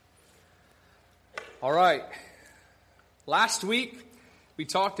All right. Last week, we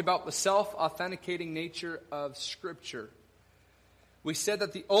talked about the self-authenticating nature of Scripture. We said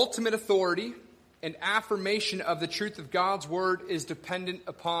that the ultimate authority and affirmation of the truth of God's Word is dependent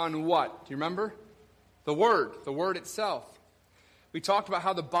upon what? Do you remember? The Word itself. We talked about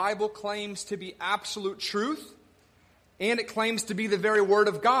how the Bible claims to be absolute truth, and it claims to be the very Word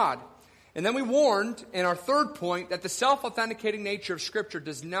of God. And then we warned, in our third point, that the self-authenticating nature of Scripture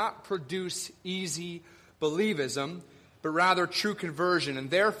does not produce easy believism, but rather true conversion. And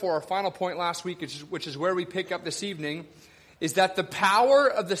therefore, our final point last week, which is where we pick up this evening, is that the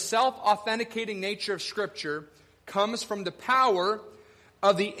power of the self-authenticating nature of Scripture comes from the power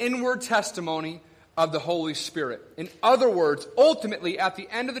of the inward testimony of the Holy Spirit. In other words, ultimately, at the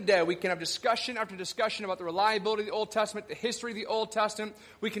end of the day, we can have discussion after discussion about the reliability of the Old Testament, the history of the Old Testament.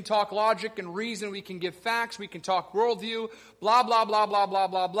 We can talk logic and reason. We can give facts. We can talk worldview, blah, blah, blah, blah, blah,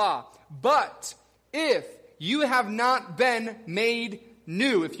 blah, blah. But if you have not been made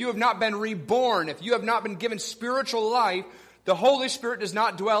new, if you have not been reborn, if you have not been given spiritual life, the Holy Spirit does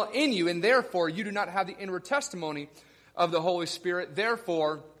not dwell in you, and therefore you do not have the inward testimony of the Holy Spirit.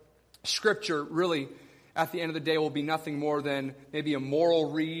 Therefore, Scripture really, at the end of the day, will be nothing more than maybe a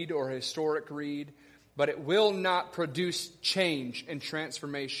moral read or a historic read, but it will not produce change and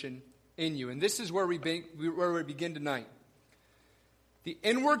transformation in you. And this is where we begin tonight. The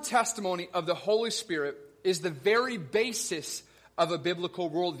inward testimony of the Holy Spirit is the very basis of a biblical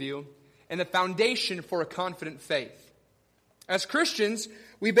worldview and the foundation for a confident faith. As Christians,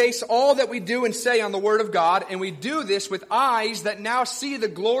 we base all that we do and say on the Word of God, and we do this with eyes that now see the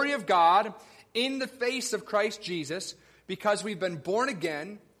glory of God in the face of Christ Jesus, because we've been born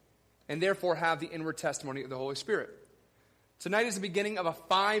again and therefore have the inward testimony of the Holy Spirit. Tonight is the beginning of a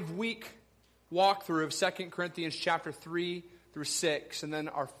 5-week walkthrough of 2 Corinthians chapter 3 through 6, and then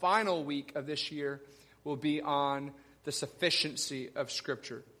our final week of this year will be on the sufficiency of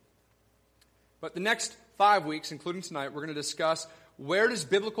Scripture. But the next 5 weeks, including tonight, we're going to discuss where does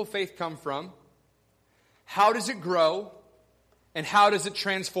biblical faith come from, how does it grow, and how does it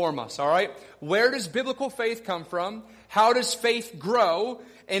transform us, all right? Where does biblical faith come from, how does faith grow,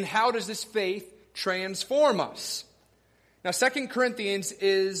 and how does this faith transform us? Now, 2 Corinthians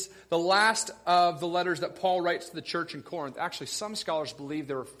is the last of the letters that Paul writes to the church in Corinth. Actually, some scholars believe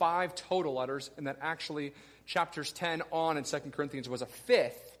there are 5 total letters, and that actually chapters 10 on in 2 Corinthians was a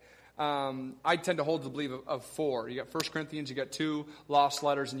 5th. I tend to hold the belief of 4. You got 1 Corinthians, you got 2 lost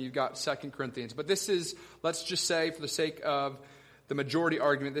letters, and you've got 2 Corinthians. But this is, let's just say, for the sake of the majority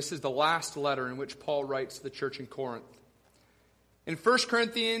argument, this is the last letter in which Paul writes to the church in Corinth. In 1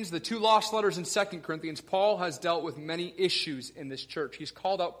 Corinthians, the 2 lost letters in 2 Corinthians, Paul has dealt with many issues in this church. He's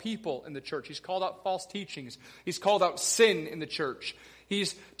called out people in the church. He's called out false teachings. He's called out sin in the church.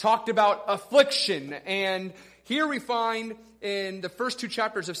 He's talked about affliction. And here we find in the first 2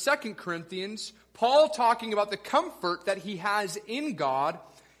 chapters of 2 Corinthians, Paul talking about the comfort that he has in God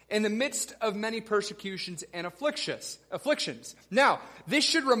in the midst of many persecutions and afflictions. Now, this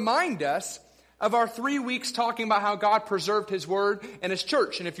should remind us of our 3 weeks talking about how God preserved His Word and His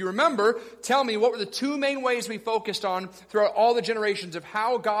church. And if you remember, tell me, what were the 2 main ways we focused on throughout all the generations of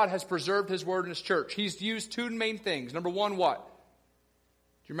how God has preserved His Word and His church? He's used 2 main things. Number 1, what? Do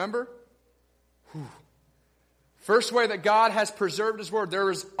you remember? First way that God has preserved His Word,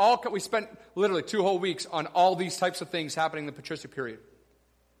 we spent literally 2 whole weeks on all these types of things happening in the patristic period.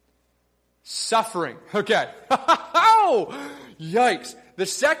 Suffering. Okay. Oh, yikes. The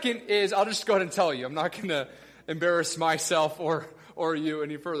second is, I'll just go ahead and tell you. I'm not going to embarrass myself or you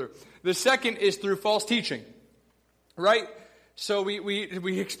any further. The second is through false teaching. Right? So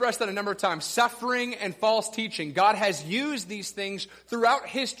we expressed that a number of times. Suffering and false teaching. God has used these things throughout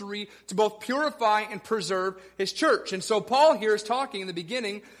history to both purify and preserve His church. And so Paul here is talking in the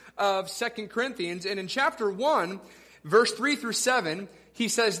beginning of 2 Corinthians. And in chapter 1, verse 3 through 7, he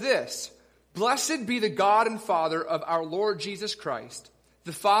says this: "Blessed be the God and Father of our Lord Jesus Christ,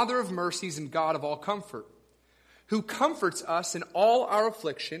 the Father of mercies and God of all comfort, who comforts us in all our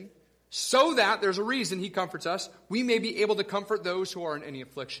affliction, so that," there's a reason He comforts us, "we may be able to comfort those who are in any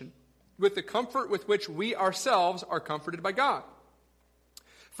affliction, with the comfort with which we ourselves are comforted by God.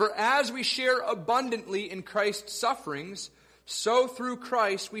 For as we share abundantly in Christ's sufferings, so through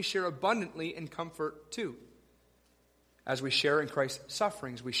Christ we share abundantly in comfort too. As we share in Christ's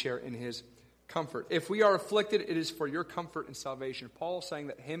sufferings, we share in His comfort. If we are afflicted, it is for your comfort and salvation." Paul is saying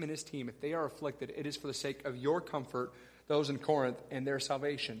that him and his team, if they are afflicted, it is for the sake of your comfort, those in Corinth, and their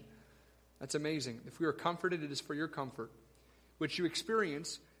salvation. That's amazing. If we are comforted, it is for your comfort, which you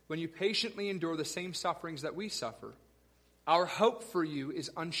experience when you patiently endure the same sufferings that we suffer. Our hope for you is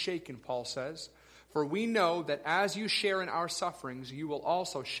unshaken, Paul says, For we know that as you share in our sufferings, you will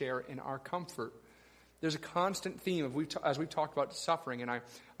also share in our comfort. There's a constant theme as we've talked about suffering, and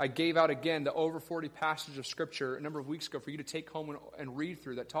I gave out again the over 40 passages of Scripture a number of weeks ago for you to take home and read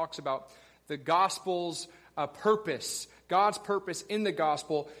through that talks about the gospel's purpose, God's purpose in the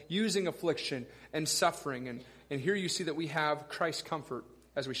gospel, using affliction and suffering. And here you see that we have Christ's comfort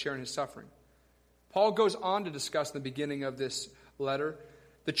as we share in his suffering. Paul goes on to discuss in the beginning of this letter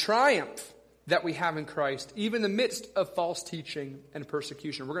the triumph that we have in Christ, even in the midst of false teaching and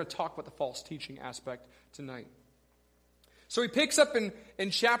persecution. We're going to talk about the false teaching aspect tonight. So he picks up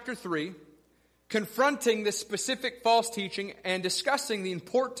in chapter 3, confronting this specific false teaching and discussing the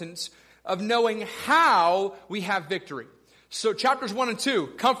importance of knowing how we have victory. So chapters 1 and 2,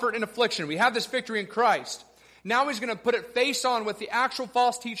 comfort and affliction. We have this victory in Christ. Now he's going to put it face on with the actual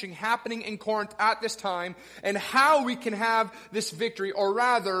false teaching happening in Corinth at this time and how we can have this victory, or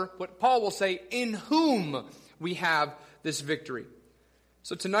rather, what Paul will say, in whom we have this victory.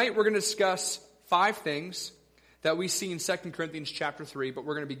 So tonight we're going to discuss 5 things that we see in 2 Corinthians chapter 3, but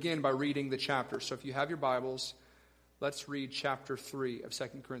we're going to begin by reading the chapter. So if you have your Bibles, let's read chapter 3 of 2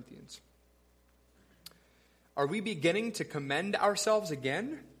 Corinthians. Are we beginning to commend ourselves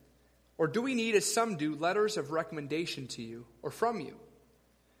again? Or do we need, as some do, letters of recommendation to you or from you?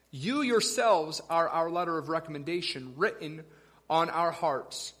 You yourselves are our letter of recommendation, written on our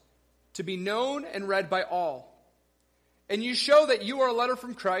hearts, to be known and read by all. And you show that you are a letter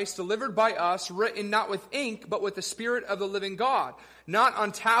from Christ, delivered by us, written not with ink, but with the Spirit of the living God, not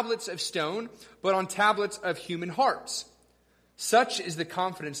on tablets of stone, but on tablets of human hearts. Such is the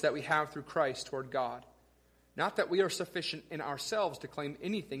confidence that we have through Christ toward God. Not that we are sufficient in ourselves to claim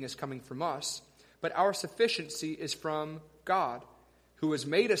anything is coming from us, but our sufficiency is from God, who has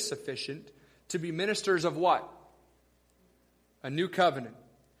made us sufficient to be ministers of what? A new covenant.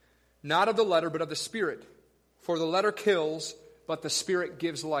 Not of the letter, but of the Spirit. For the letter kills, but the Spirit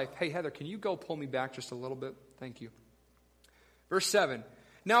gives life. Hey, Heather, can you go pull me back just a little bit? Thank you. Verse 7.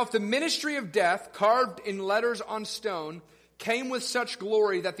 Now if the ministry of death, carved in letters on stone, came with such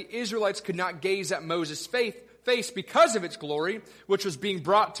glory that the Israelites could not gaze at Moses' face because of its glory, which was being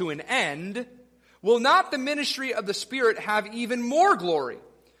brought to an end, will not the ministry of the Spirit have even more glory?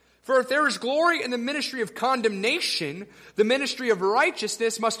 For if there is glory in the ministry of condemnation, the ministry of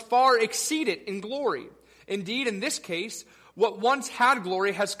righteousness must far exceed it in glory. Indeed, in this case, what once had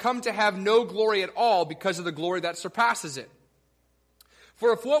glory has come to have no glory at all because of the glory that surpasses it.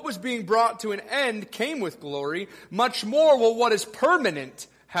 For if what was being brought to an end came with glory, much more will what is permanent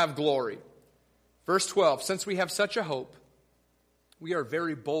have glory. Verse 12, since we have such a hope, we are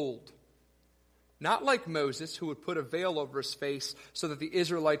very bold. Not like Moses, who would put a veil over his face so that the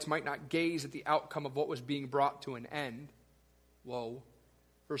Israelites might not gaze at the outcome of what was being brought to an end. Whoa.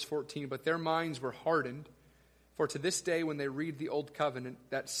 Verse 14, but their minds were hardened, for to this day when they read the old covenant,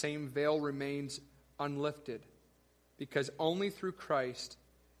 that same veil remains unlifted, because only through Christ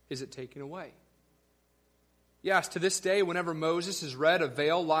is it taken away. Yes, to this day, whenever Moses is read, a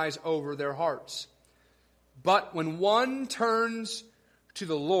veil lies over their hearts. But when one turns to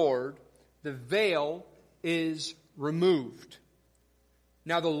the Lord, the veil is removed.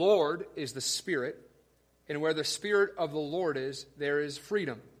 Now the Lord is the Spirit, and where the Spirit of the Lord is, there is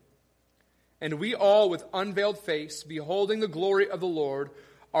freedom. And we all, with unveiled face, beholding the glory of the Lord,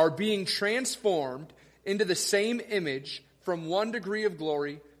 are being transformed into the same image from one degree of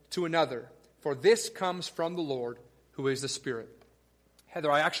glory to another. For this comes from the Lord, who is the Spirit.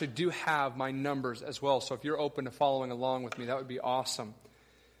 Heather, I actually do have my numbers as well, so if you're open to following along with me, that would be awesome.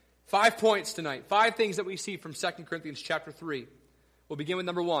 5 points tonight. 5 things that we see from 2 Corinthians chapter 3. We'll begin with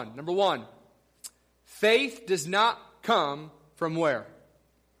number 1. Number 1, faith does not come from where?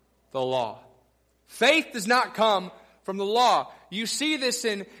 The law. Faith does not come from the law. You see this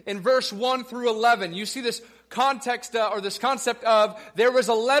in verse 1 through 11. You see this context or this concept of there was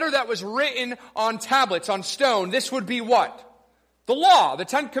a letter that was written on tablets, on stone. This would be what? The law, the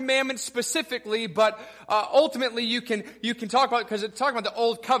 10 Commandments specifically, but ultimately you can talk about it because it's talking about the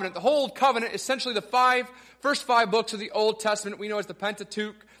Old Covenant. The whole Old Covenant, essentially the first 5 books of the Old Testament, we know as the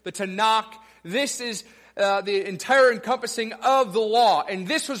Pentateuch, the Tanakh. This is the entire encompassing of the law. And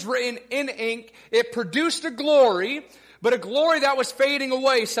this was written in ink. It produced a glory, but a glory that was fading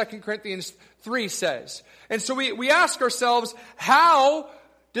away, 2 Corinthians 3 says. And so we ask ourselves, how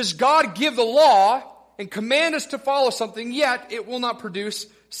does God give the law and command us to follow something, yet it will not produce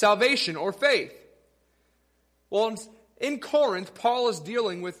salvation or faith? Well, in Corinth, Paul is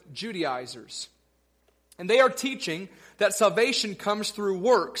dealing with Judaizers. And they are teaching that salvation comes through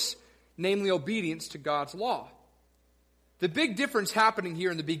works, namely obedience to God's law. The big difference happening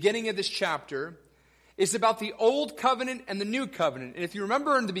here in the beginning of this chapter is about the Old Covenant and the New Covenant. And if you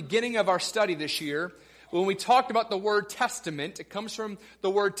remember in the beginning of our study this year, when we talked about the word testament, it comes from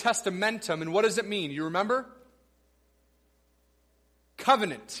the word testamentum. And what does it mean? You remember?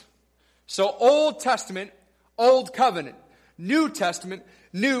 Covenant. So Old Testament, Old Covenant. New Testament,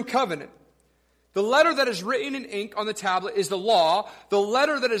 New Covenant. The letter that is written in ink on the tablet is the law. The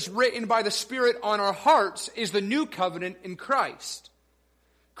letter that is written by the Spirit on our hearts is the New Covenant in Christ.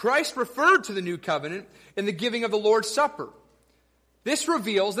 Christ referred to the New Covenant in the giving of the Lord's Supper. This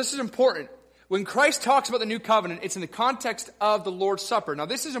is important. When Christ talks about the New Covenant, it's in the context of the Lord's Supper. Now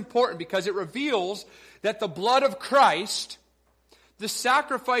this is important because it reveals that the blood of Christ, the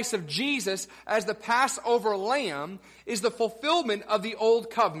sacrifice of Jesus as the Passover lamb, is the fulfillment of the Old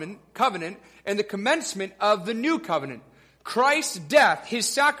Covenant and the commencement of the New Covenant. Christ's death, His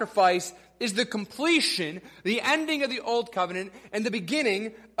sacrifice, is the completion, the ending of the Old Covenant, and the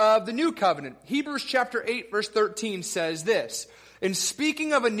beginning of the New Covenant. Hebrews chapter 8, verse 13 says this, in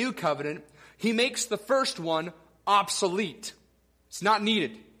speaking of a new covenant, He makes the first one obsolete. It's not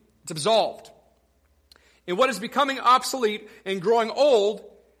needed. It's absolved. And what is becoming obsolete and growing old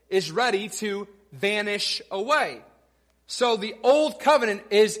is ready to vanish away. So the Old Covenant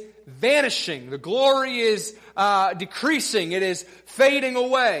is vanishing. The glory is decreasing. It is fading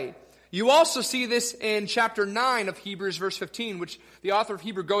away. You also see this in chapter 9 of Hebrews, verse 15, which the author of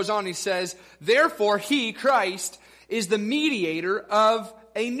Hebrews goes on. He says, therefore He, Christ, is the mediator of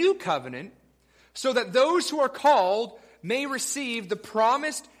a new covenant, so that those who are called may receive the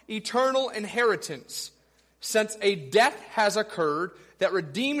promised eternal inheritance, since a death has occurred that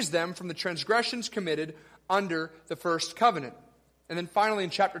redeems them from the transgressions committed under the first covenant. And then finally in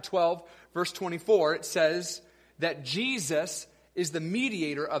chapter 12, verse 24, it says that Jesus is the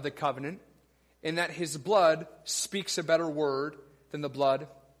mediator of the covenant, and that His blood speaks a better word than the blood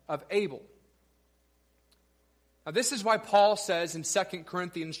of Abel. Now this is why Paul says in 2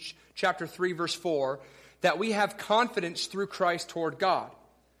 Corinthians chapter 3, verse 4, that we have confidence through Christ toward God.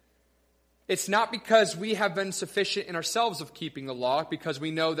 It's not because we have been sufficient in ourselves of keeping the law, because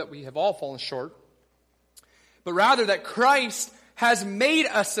we know that we have all fallen short, but rather that Christ has made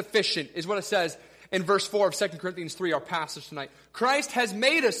us sufficient, is what it says in verse 4 of 2 Corinthians 3, our passage tonight. Christ has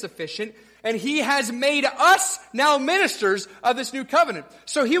made us sufficient, and He has made us now ministers of this new covenant.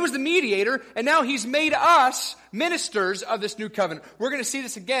 So He was the mediator, and now He's made us ministers of this new covenant. We're going to see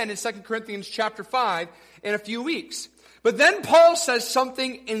this again in 2 Corinthians chapter 5 in a few weeks. But then Paul says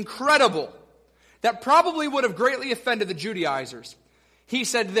something incredible that probably would have greatly offended the Judaizers. He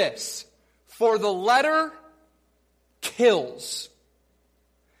said this, for the letter kills.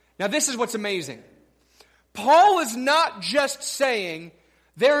 Now this is what's amazing. Paul is not just saying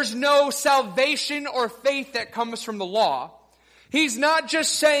there's no salvation or faith that comes from the law. He's not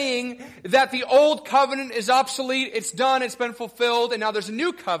just saying that the old covenant is obsolete, it's done, it's been fulfilled, and now there's a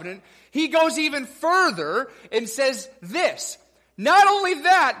new covenant. He goes even further and says this. Not only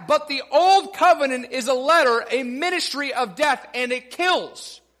that, but the old covenant is a letter, a ministry of death, and it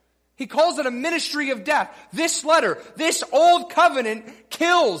kills. He calls it a ministry of death. This letter, this old covenant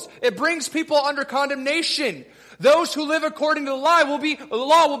kills. It brings people under condemnation. Those who live according to the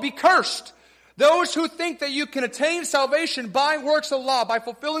law will be cursed. Those who think that you can attain salvation by works of the law, by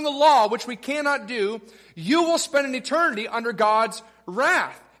fulfilling the law, which we cannot do, you will spend an eternity under God's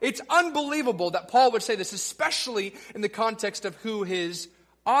wrath. It's unbelievable that Paul would say this, especially in the context of who his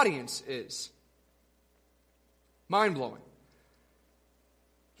audience is. Mind-blowing.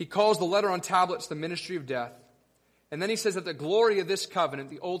 He calls the letter on tablets the ministry of death. And then he says that the glory of this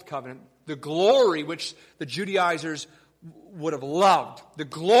covenant, the old covenant, the glory which the Judaizers would have loved, the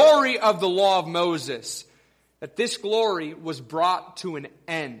glory of the law of Moses, that this glory was brought to an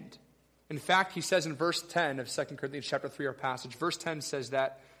end. In fact, he says in verse 10 of 2 Corinthians chapter 3, our passage, verse 10 says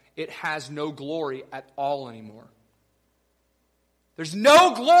that it has no glory at all anymore. There's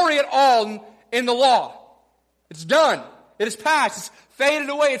no glory at all in the law. It's done. It is past. It's faded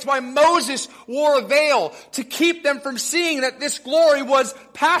away. It's why Moses wore a veil, to keep them from seeing that this glory was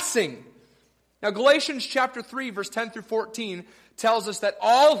passing. Now, Galatians chapter 3, verse 10 through 14 tells us that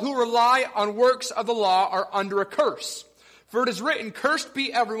all who rely on works of the law are under a curse. For it is written, cursed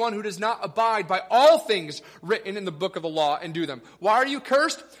be everyone who does not abide by all things written in the book of the law and do them. Why are you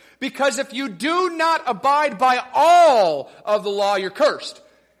cursed? Because if you do not abide by all of the law, you're cursed.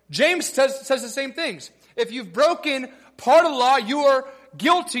 James says the same things. If you've broken part of the law, you are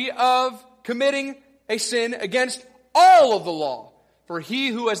guilty of committing a sin against all of the law. For he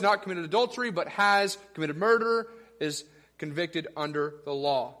who has not committed adultery but has committed murder is convicted under the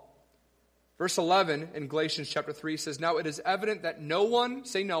law. Verse 11 in Galatians chapter 3 says, now it is evident that no one,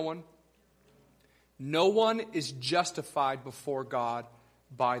 say no one, no one is justified before God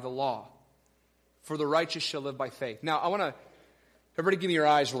by the law. For the righteous shall live by faith. Now, I want to, everybody give me your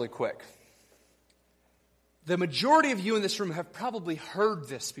eyes really quick. The majority of you in this room have probably heard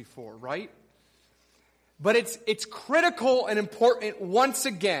this before, right? But it's critical and important once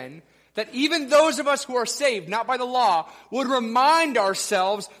again that even those of us who are saved, not by the law, would remind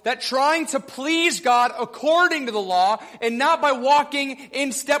ourselves that trying to please God according to the law and not by walking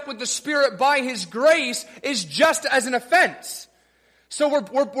in step with the Spirit by His grace is just as an offense. So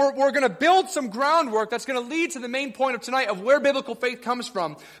we're going to build some groundwork that's going to lead to the main point of tonight of where biblical faith comes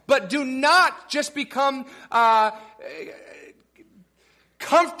from. But do not just become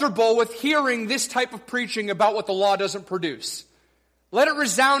comfortable with hearing this type of preaching about what the law doesn't produce. Let it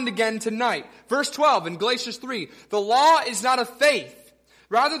resound again tonight. Verse 12 in Galatians 3. The law is not of faith.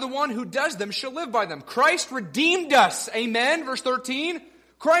 Rather, the one who does them shall live by them. Christ redeemed us. Amen. Verse 13.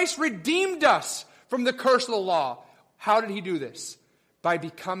 Christ redeemed us from the curse of the law. How did He do this? By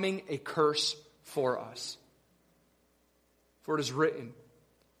becoming a curse for us. For it is written,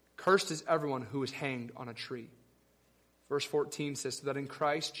 cursed is everyone who is hanged on a tree. Verse 14 says, so that in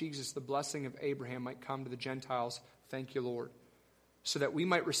Christ Jesus the blessing of Abraham might come to the Gentiles. Thank you, Lord. So that we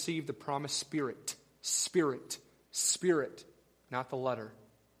might receive the promised Spirit. Spirit. Spirit. Not the letter.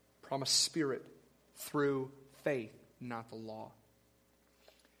 Promised Spirit through faith, not the law.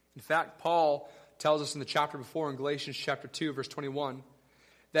 In fact, Paul tells us in the chapter before, in Galatians chapter 2, verse 21,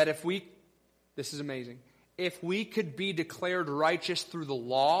 that if we, this is amazing, if we could be declared righteous through the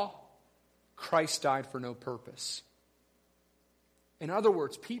law, Christ died for no purpose. In other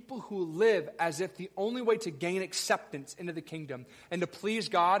words, people who live as if the only way to gain acceptance into the kingdom and to please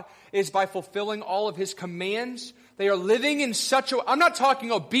God is by fulfilling all of His commands. They are living in such a... I'm not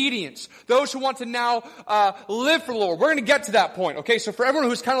talking obedience. Those who want to now live for the Lord. We're going to get to that point. Okay, so for everyone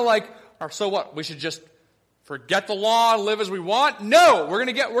who's kind of like, so what? We should just forget the law and live as we want? No, we're going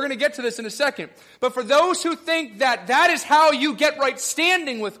to get to this in a second. But for those who think that that is how you get right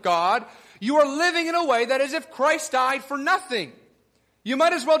standing with God, you are living in a way that is as if Christ died for nothing. You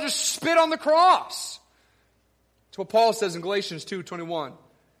might as well just spit on the cross. That's what Paul says in Galatians 2:21.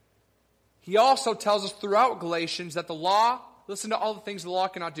 He also tells us throughout Galatians that the law, listen to all the things the law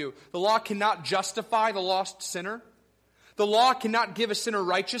cannot do. The law cannot justify the lost sinner. The law cannot give a sinner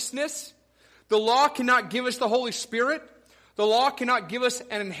righteousness. The law cannot give us the Holy Spirit. The law cannot give us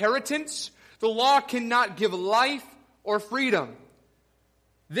an inheritance. The law cannot give life or freedom.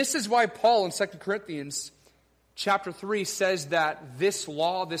 This is why Paul in 2 Corinthians Chapter 3 says that this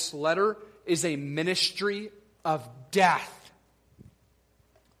law, this letter, is a ministry of death.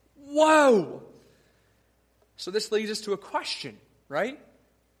 Whoa! So this leads us to a question, right?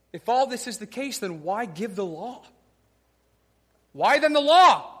 If all this is the case, then why give the law? Why then the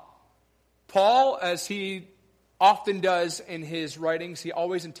law? Paul, as he often does in his writings, he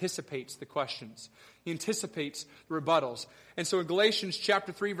always anticipates the questions. He anticipates the rebuttals. And so in Galatians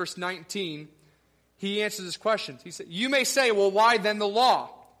chapter 3, verse 19, he answers his questions. He said, you may say, well, why then the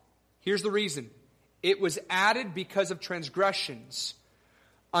law? Here's the reason. It was added because of transgressions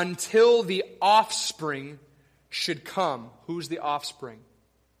until the offspring should come. Who's the offspring?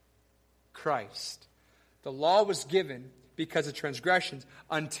 Christ. The law was given because of transgressions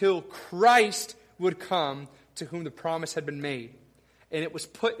until Christ would come, to whom the promise had been made. And it was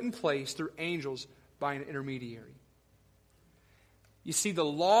put in place through angels by an intermediary. You see, the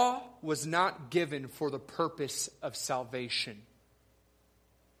law was not given for the purpose of salvation,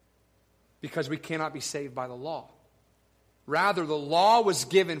 because we cannot be saved by the law. Rather, the law was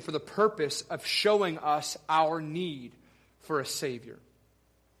given for the purpose of showing us our need for a Savior.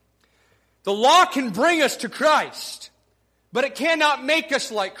 The law can bring us to Christ, but it cannot make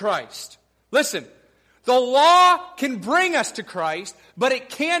us like Christ. Listen, the law can bring us to Christ, but it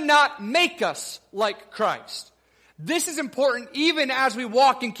cannot make us like Christ. This is important even as we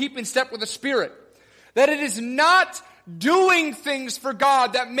walk and keep in step with the Spirit. That it is not doing things for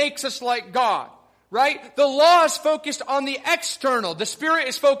God that makes us like God. Right? The law is focused on the external. The Spirit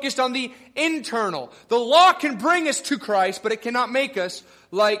is focused on the internal. The law can bring us to Christ, but it cannot make us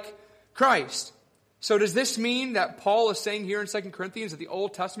like Christ. So does this mean that Paul is saying here in 2 Corinthians that the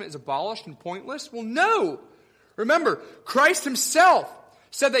Old Testament is abolished and pointless? Well, no. Remember, Christ Himself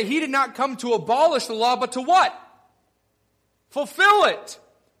said that He did not come to abolish the law, but to what? Fulfill it.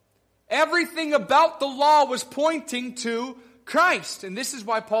 Everything about the law was pointing to Christ. And this is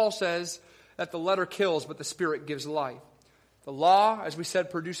why Paul says that the letter kills, but the Spirit gives life. The law, as we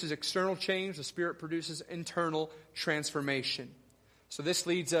said, produces external change. The Spirit produces internal transformation. So this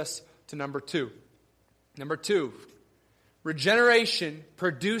leads us to number 2. Number 2, regeneration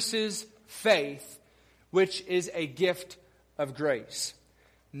produces faith which is a gift of grace.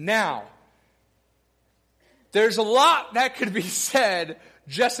 Now, there's a lot that could be said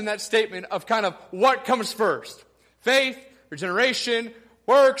just in that statement of kind of what comes first. Faith, regeneration,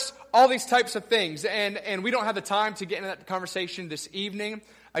 works, all these types of things. And we don't have the time to get into that conversation this evening.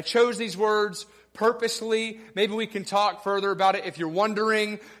 I chose these words purposely. Maybe we can talk further about it if you're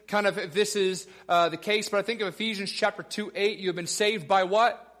wondering kind of if this is the case. But I think of Ephesians chapter 2:8, you have been saved by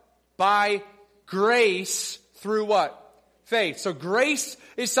what? By grace through what? Faith. So grace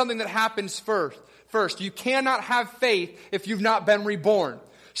is something that happens first. You cannot have faith if you've not been reborn.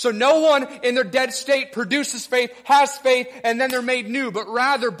 So no one in their dead state produces faith, has faith, and then they're made new. But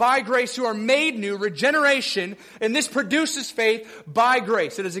rather, by grace, you are made new, regeneration, and this produces faith by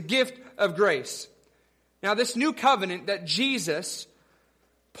grace. It is a gift of grace. Now, this new covenant that Jesus,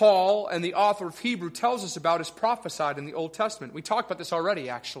 Paul, and the author of Hebrew tells us about is prophesied in the Old Testament. We talked about this already,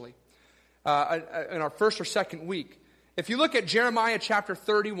 actually, in our first or second week. If you look at Jeremiah chapter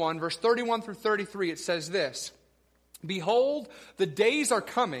 31, verse 31 through 33, it says this: "Behold, the days are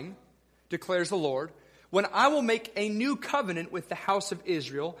coming, declares the Lord, when I will make a new covenant with the house of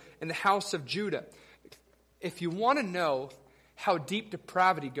Israel and the house of Judah." If you want to know how deep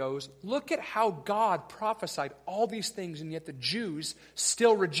depravity goes, look at how God prophesied all these things, and yet the Jews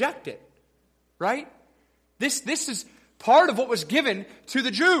still reject it. Right? This is part of what was given to the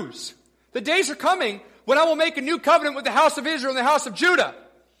Jews. The days are coming when I will make a new covenant with the house of Israel and the house of Judah.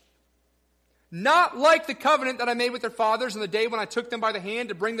 Not like the covenant that I made with their fathers on the day when I took them by the hand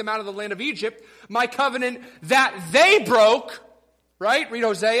to bring them out of the land of Egypt, my covenant that they broke. Right? Read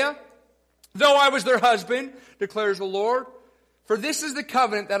Hosea. "Though I was their husband, declares the Lord. For this is the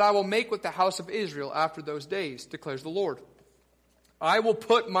covenant that I will make with the house of Israel after those days, declares the Lord. I will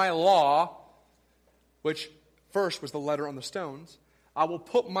put my law," which first was the letter on the stones, "I will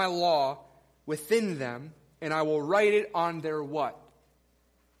put my law within them, and I will write it on their" what?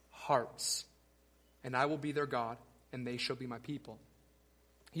 "Hearts. And I will be their God, and they shall be my people."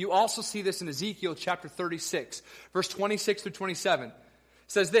 You also see this in Ezekiel chapter 36, verse 26 through 27. It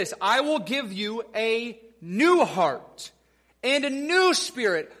says this: "I will give you a new heart, and a new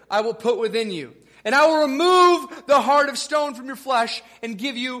spirit I will put within you. And I will remove the heart of stone from your flesh and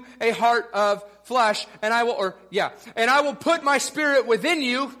give you a heart of flesh. And I will put my spirit within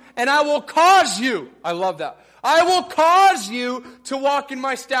you, and I will cause you," I love that, "I will cause you to walk in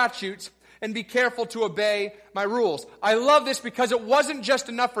my statutes and be careful to obey my rules." I love this because it wasn't just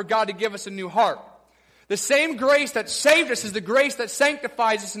enough for God to give us a new heart. The same grace that saved us is the grace that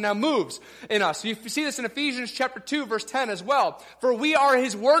sanctifies us and now moves in us. You see this in Ephesians chapter 2, verse 10 as well. "For we are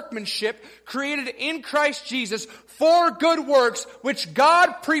his workmanship, created in Christ Jesus for good works, which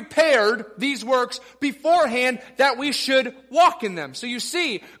God prepared," these works, "beforehand that we should walk in them." So you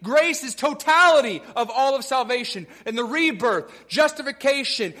see, grace is totality of all of salvation, and the rebirth,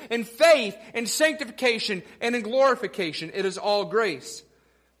 justification, and faith, and sanctification, and in glorification. It is all grace.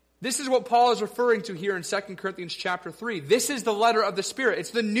 This is what Paul is referring to here in 2 Corinthians chapter 3. This is the letter of the Spirit. It's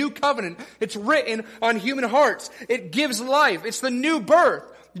the new covenant. It's written on human hearts. It gives life. It's the new birth.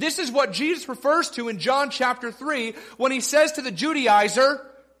 This is what Jesus refers to in John chapter 3 when he says to the Judaizer,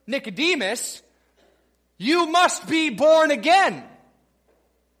 Nicodemus, "You must be born again."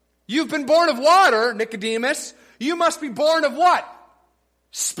 You've been born of water, Nicodemus. You must be born of what?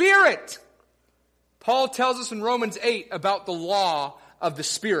 Spirit. Paul tells us in Romans 8 about the law of the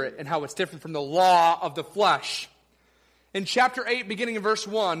Spirit and how it's different from the law of the flesh. In chapter 8, beginning in verse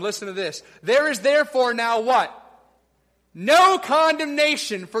 1, listen to this. "There is therefore now" what? "No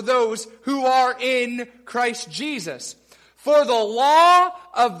condemnation for those who are in Christ Jesus. For the law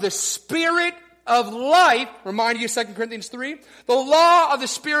of the Spirit of life," remind you of 2 Corinthians 3, "the law of the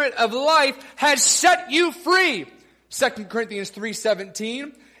Spirit of life has set you free," 2 Corinthians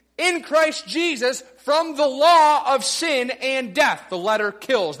 3:17, "in Christ Jesus from the law of sin and death." The letter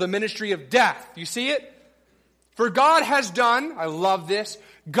kills, the ministry of death. You see it? "For God has done," I love this,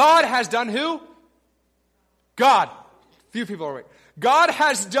 God has done who? God. Few people are right. "God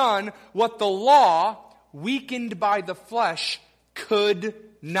has done what the law, weakened by the flesh, could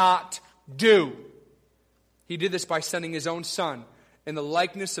not do. He did this by sending his own Son in the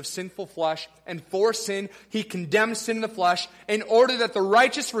likeness of sinful flesh, and for sin, he condemned sin in the flesh in order that the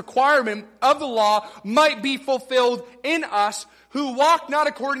righteous requirement of the law might be fulfilled in us who walk not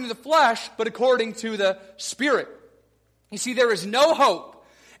according to the flesh, but according to the Spirit." You see, there is no hope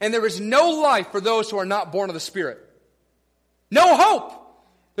and there is no life for those who are not born of the Spirit. No hope.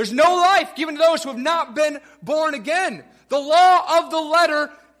 There's no life given to those who have not been born again. The law of the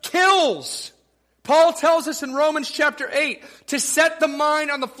letter kills. Paul tells us in Romans chapter 8, to set the mind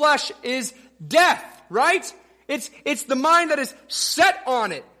on the flesh is death. right? It's the mind that is set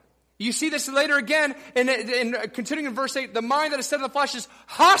on it. You see this later again, in continuing in verse 8, the mind that is set on the flesh is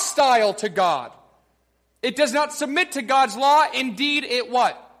hostile to God. It does not submit to God's law. Indeed, it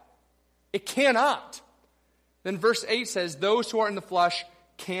what? It cannot. Then verse 8 says, those who are in the flesh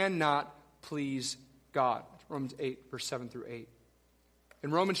cannot please God. Romans 8, verse 7 through 8.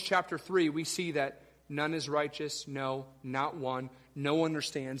 In Romans chapter 3, we see that none is righteous, no, not one. No one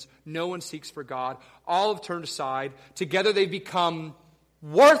understands. No one seeks for God. All have turned aside. Together they become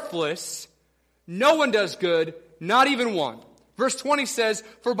worthless. No one does good, not even one. Verse 20 says,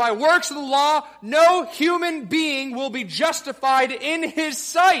 for by works of the law, no human being will be justified in his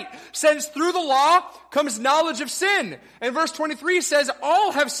sight, since through the law comes knowledge of sin. And verse 23 says,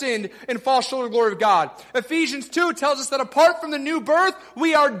 all have sinned and fall short of the glory of God. Ephesians 2 tells us that apart from the new birth,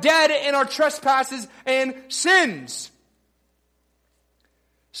 we are dead in our trespasses and sins.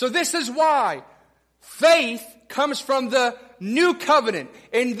 So this is why faith comes from the new covenant.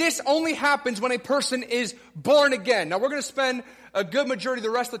 And this only happens when a person is born again. Now we're going to spend a good majority of the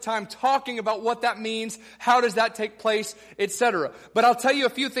rest of the time talking about what that means, how does that take place, etc. But I'll tell you a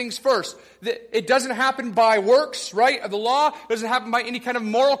few things first. It doesn't happen by works, right, of the law. It doesn't happen by any kind of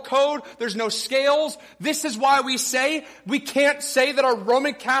moral code. There's no scales. This is why we can't say that our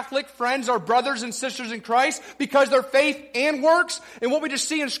Roman Catholic friends are brothers and sisters in Christ, because their faith and works. And what we just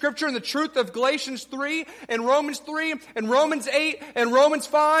see in Scripture and the truth of Galatians 3 and Romans 3 and Romans 8 and Romans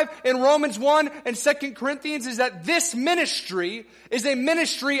 5 and Romans 1 and 2 Corinthians is that this ministry is a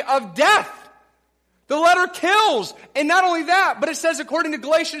ministry of death. The letter kills. And not only that, but it says according to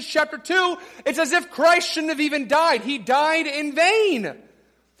Galatians chapter 2, it's as if Christ shouldn't have even died. He died in vain.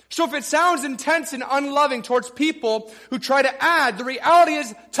 So if it sounds intense and unloving towards people who try to add, the reality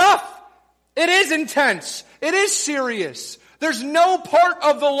is tough. It is intense. It is serious. There's no part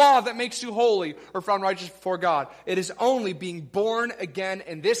of the law that makes you holy or found righteous before God. It is only being born again,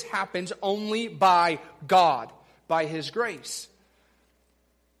 and this happens only by God, by His grace.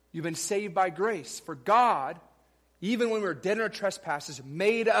 You've been saved by grace. For God, even when we were dead in our trespasses,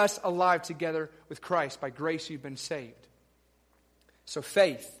 made us alive together with Christ. By grace you've been saved. So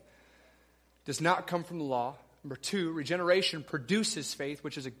faith does not come from the law. Number 2, regeneration produces faith,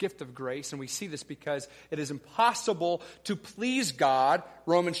 which is a gift of grace. And we see this because it is impossible to please God,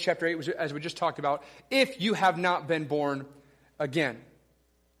 Romans chapter 8, as we just talked about, if you have not been born again.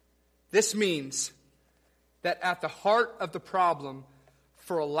 This means that at the heart of the problem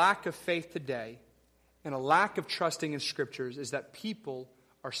for a lack of faith today and a lack of trusting in Scriptures is that people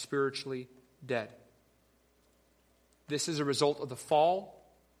are spiritually dead. This is a result of the fall,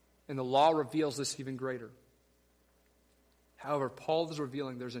 and the law reveals this even greater. However, Paul is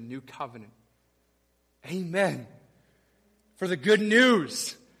revealing there's a new covenant. Amen. For the good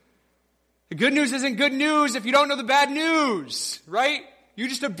news. The good news isn't good news if you don't know the bad news, right? You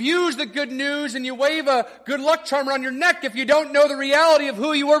just abuse the good news and you wave a good luck charm around your neck if you don't know the reality of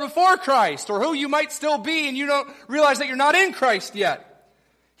who you were before Christ or who you might still be and you don't realize that you're not in Christ yet.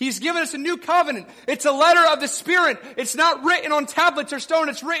 He's given us a new covenant. It's a letter of the Spirit. It's not written on tablets or stone.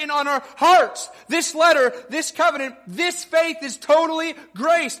 It's written on our hearts. This letter, this covenant, this faith is totally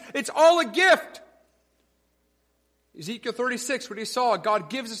grace. It's all a gift. Ezekiel 36, what he saw, God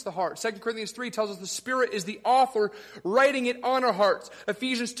gives us the heart. 2 Corinthians 3 tells us the Spirit is the author, writing it on our hearts.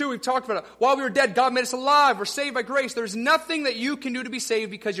 Ephesians 2, we've talked about it. While we were dead, God made us alive. We're saved by grace. There's nothing that you can do to be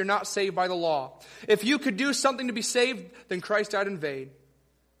saved because you're not saved by the law. If you could do something to be saved, then Christ died in vain.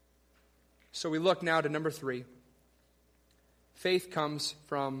 So we look now to number 3. Faith comes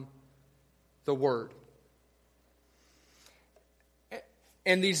from the Word.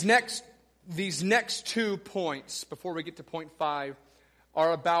 And these next 2 points, before we get to point 5,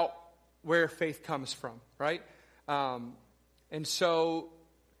 are about where faith comes from, right? And so,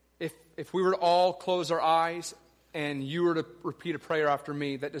 if we were to all close our eyes and you were to repeat a prayer after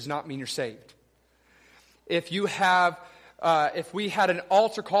me, that does not mean you're saved. If we had an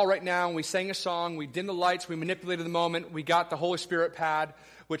altar call right now and we sang a song, we dimmed the lights, we manipulated the moment, we got the Holy Spirit pad,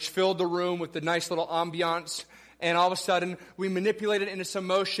 which filled the room with the nice little ambiance, and all of a sudden, we manipulated into some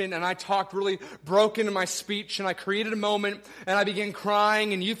motion, and I talked really broken in my speech, and I created a moment, and I began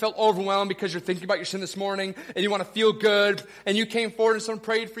crying, and you felt overwhelmed because you're thinking about your sin this morning, and you want to feel good, and you came forward and someone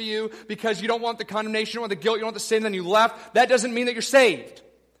prayed for you because you don't want the condemnation, you don't want the guilt, you don't want the sin, then you left. That doesn't mean that you're saved.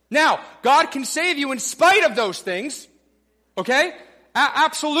 Now, God can save you in spite of those things, okay?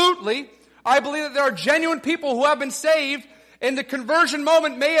 Absolutely. I believe that there are genuine people who have been saved, and the conversion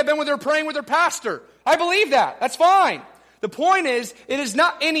moment may have been when they were praying with their pastor. I believe that. That's fine. The point is, it is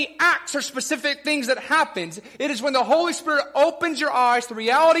not any acts or specific things that happens. It is when the Holy Spirit opens your eyes to the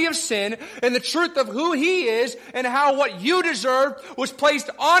reality of sin and the truth of who He is and how what you deserved was placed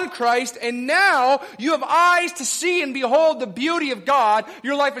on Christ, and now you have eyes to see and behold the beauty of God.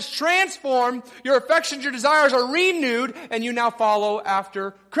 Your life is transformed, your affections, your desires are renewed, and you now follow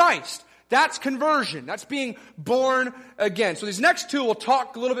after Christ. That's conversion. That's being born again. So these next two will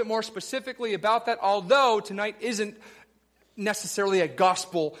talk a little bit more specifically about that, although tonight isn't necessarily a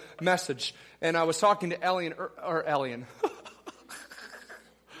gospel message. And I was talking to Ellen. I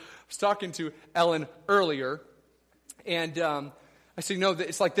was talking to Ellen earlier, and I said, that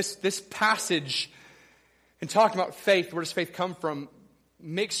it's like this passage and talking about faith, where does faith come from,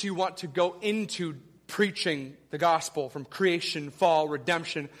 makes you want to go into preaching the gospel from creation, fall,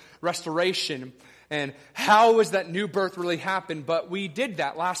 redemption, restoration, and how has that new birth really happened? But we did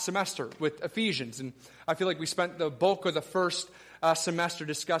that last semester with Ephesians, and I feel like we spent the bulk of the first semester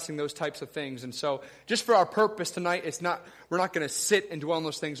discussing those types of things. And so just for our purpose tonight, we're not going to sit and dwell on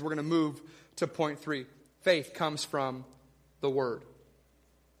those things. We're going to move to point 3. Faith comes from the Word.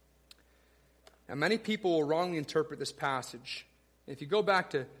 Now, many people will wrongly interpret this passage. If you go back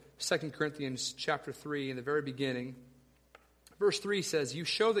to 2 Corinthians chapter 3, in the very beginning, verse 3 says, "You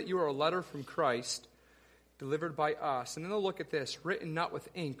show that you are a letter from Christ, delivered by us." And then they'll look at this, "written not with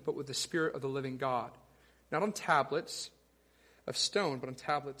ink, but with the Spirit of the living God, not on tablets of stone, but on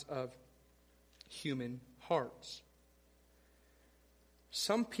tablets of human hearts."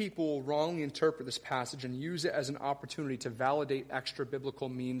 Some people will wrongly interpret this passage and use it as an opportunity to validate extra biblical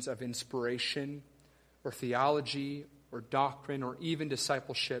means of inspiration or theology or doctrine, or even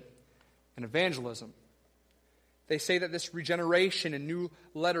discipleship and evangelism. They say that this regeneration and new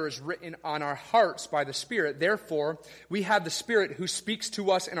letter is written on our hearts by the Spirit. Therefore, we have the Spirit who speaks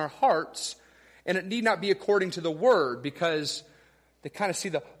to us in our hearts, and it need not be according to the Word, because they kind of see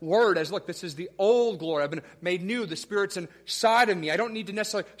the Word as, look, this is the old glory. I've been made new. The Spirit's inside of me. I don't need to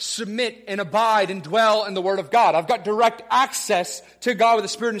necessarily submit and abide and dwell in the Word of God. I've got direct access to God with the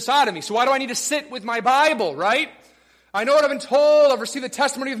Spirit inside of me. So why do I need to sit with my Bible, right? I know what I've been told. I've received the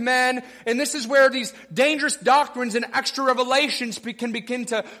testimony of men. And this is where these dangerous doctrines and extra revelations can begin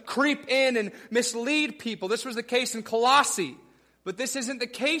to creep in and mislead people. This was the case in Colossae. But this isn't the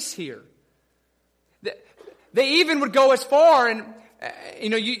case here. They even would go as far, and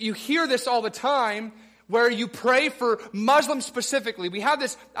you hear this all the time, where you pray for Muslims specifically. We have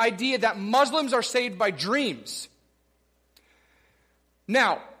this idea that Muslims are saved by dreams.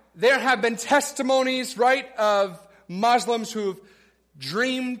 Now, there have been testimonies, right, of Muslims who've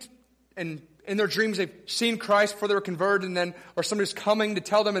dreamed, and in their dreams they've seen Christ before they were converted, and then, or somebody's coming to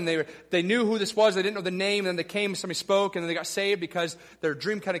tell them, and they knew who this was, they didn't know the name, and then they came, somebody spoke, and then they got saved because their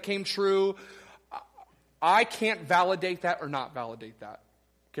dream kind of came true. I can't validate that or not validate that,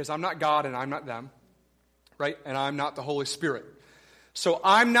 because I'm not God and I'm not them, right? And I'm not the Holy Spirit. So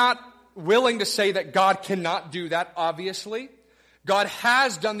I'm not willing to say that God cannot do that, obviously. God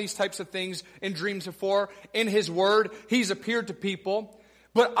has done these types of things in dreams before. In His Word, He's appeared to people.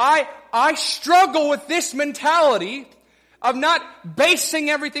 But I struggle with this mentality of not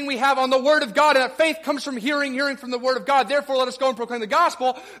basing everything we have on the Word of God, and that faith comes from hearing from the Word of God. Therefore, let us go and proclaim the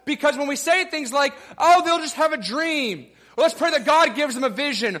gospel. Because when we say things like, oh, they'll just have a dream, or let's pray that God gives them a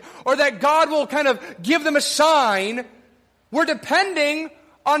vision, or that God will kind of give them a sign, we're depending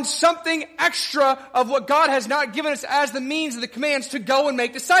on something extra of what God has not given us as the means of the commands to go and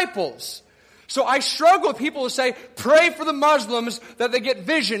make disciples. So I struggle with people who say, pray for the Muslims that they get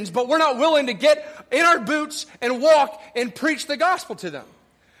visions, but we're not willing to get in our boots and walk and preach the gospel to them.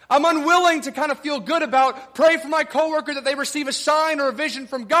 I'm unwilling to kind of feel good about, pray for my coworker that they receive a sign or a vision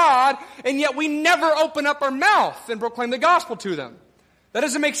from God, and yet we never open up our mouth and proclaim the gospel to them. That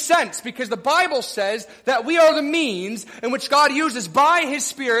doesn't make sense, because the Bible says that we are the means in which God uses by His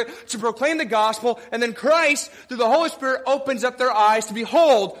Spirit to proclaim the gospel, and then Christ, through the Holy Spirit, opens up their eyes to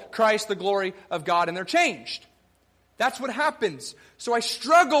behold Christ, the glory of God, and they're changed. That's what happens. So I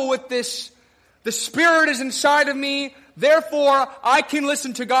struggle with this. The Spirit is inside of me, therefore I can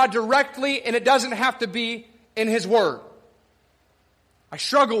listen to God directly, and it doesn't have to be in His Word. I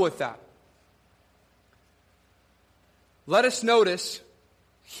struggle with that. Let us notice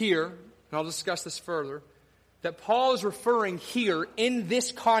here, and I'll discuss this further, that Paul is referring here in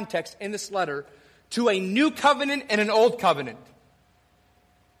this context, in this letter, to a new covenant and an old covenant.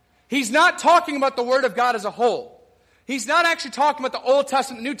 He's not talking about the Word of God as a whole. He's not actually talking about the Old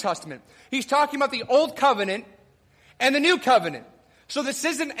Testament and New Testament. He's talking about the Old Covenant and the New Covenant. So this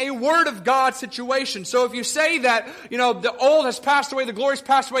isn't a Word of God situation. So if you say that, the old has passed away, the glory has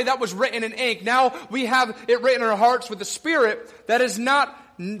passed away, that was written in ink. Now we have it written in our hearts with the Spirit. That is not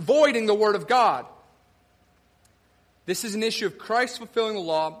voiding the Word of God. This is an issue of Christ fulfilling the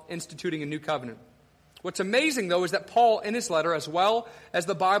law, instituting a new covenant. What's amazing, though, is that Paul, in his letter, as well as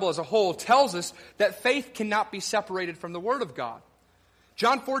the Bible as a whole, tells us that faith cannot be separated from the Word of God.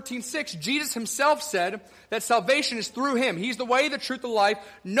 John 14:6, Jesus himself said that salvation is through him. He's the way, the truth, the life.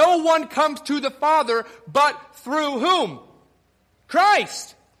 No one comes to the Father but through whom?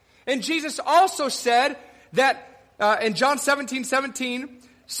 Christ. And Jesus also said that in John 17:17,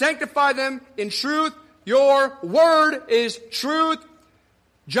 sanctify them in truth. Your word is truth.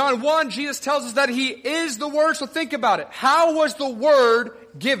 John 1, Jesus tells us that he is the Word. So think about it. How was the Word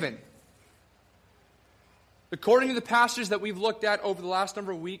given? According to the passages that we've looked at over the last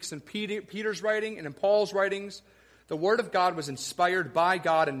number of weeks in Peter's writing and in Paul's writings, the Word of God was inspired by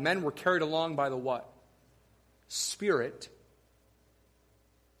God, and men were carried along by the what? Spirit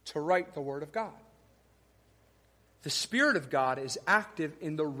to write the Word of God. The Spirit of God is active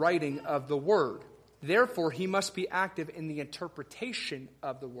in the writing of the Word. Therefore, he must be active in the interpretation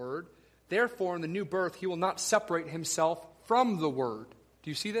of the Word. Therefore, in the new birth, he will not separate himself from the Word. Do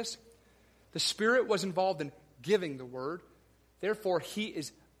you see this? The Spirit was involved in giving the Word. Therefore, he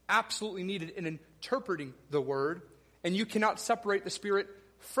is absolutely needed in interpreting the Word. And you cannot separate the Spirit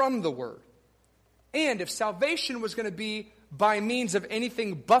from the Word. And if salvation was going to be by means of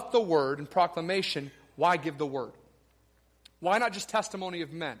anything but the Word and proclamation, why give the Word? Why not just testimony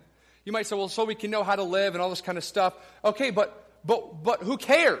of men? You might say, well, so we can know how to live and all this kind of stuff. Okay, but who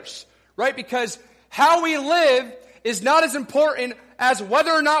cares? Right? Because how we live is not as important as whether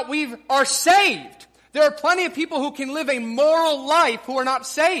or not we are saved. There are plenty of people who can live a moral life who are not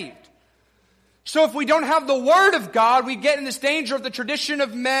saved. So if we don't have the Word of God, we get in this danger of the tradition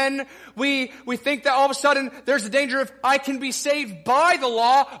of men. We think that all of a sudden there's a danger of I can be saved by the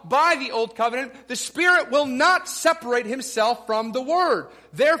law, by the old covenant. The Spirit will not separate himself from the Word.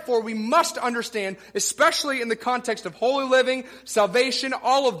 Therefore, we must understand, especially in the context of holy living, salvation,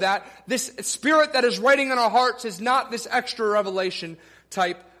 all of that, this Spirit that is writing in our hearts is not this extra revelation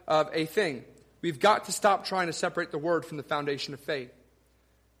type of a thing. We've got to stop trying to separate the Word from the foundation of faith.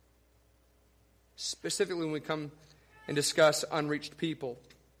 Specifically when we come and discuss unreached people.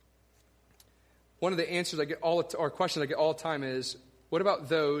 One of the answers I get or questions I get all the time is, what about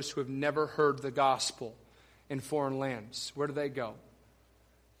those who have never heard the gospel in foreign lands? Where do they go?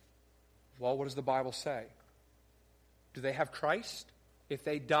 Well, what does the Bible say? Do they have Christ? If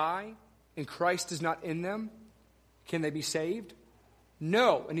they die and Christ is not in them, can they be saved?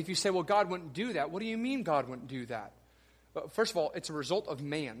 No. And if you say, well, God wouldn't do that, what do you mean God wouldn't do that? Well, first of all, it's a result of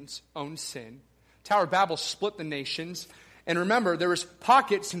man's own sin. Tower of Babel split the nations. And remember, there was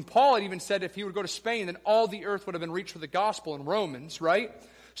pockets, and Paul had even said if he would go to Spain, then all the earth would have been reached with the gospel in Romans, right?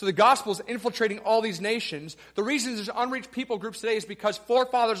 So the gospel is infiltrating all these nations. The reason there's unreached people groups today is because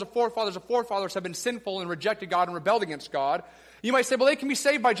forefathers have been sinful and rejected God and rebelled against God. You might say, well, they can be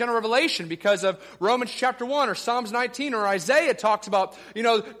saved by general revelation because of Romans chapter 1 or Psalms 19 or Isaiah talks about,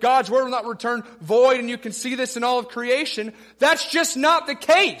 God's word will not return void, and you can see this in all of creation. That's just not the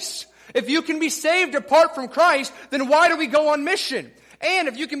case. If you can be saved apart from Christ, then why do we go on mission? And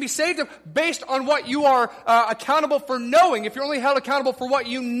if you can be saved based on what you are accountable for knowing, if you're only held accountable for what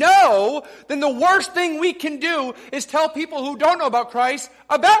you know, then the worst thing we can do is tell people who don't know about Christ.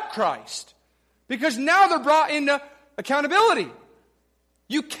 Because now they're brought into accountability.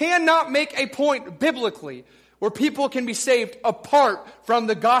 You cannot make a point biblically where people can be saved apart from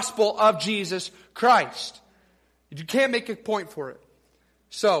the gospel of Jesus Christ. You can't make a point for it.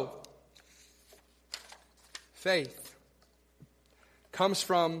 So, faith comes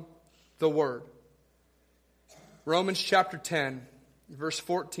from the Word. Romans chapter 10, verse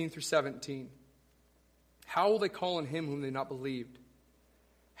 14 through 17. How will they call on him whom they've not believed?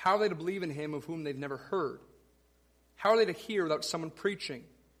 How are they to believe in him of whom they've never heard? How are they to hear without someone preaching?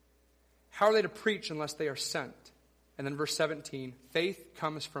 How are they to preach unless they are sent? And then verse 17, faith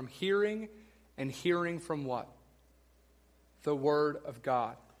comes from hearing, and hearing from what? The Word of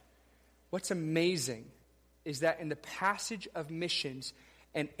God. What's amazing is that in the passage of missions,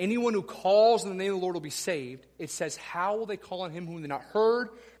 and anyone who calls in the name of the Lord will be saved, it says, how will they call on him whom they not heard,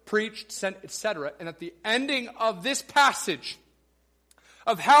 preached, sent, etc. And at the ending of this passage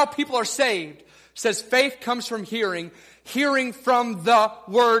of how people are saved, says faith comes from hearing, hearing from the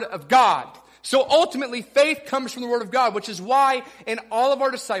Word of God. So ultimately, faith comes from the Word of God, which is why in all of our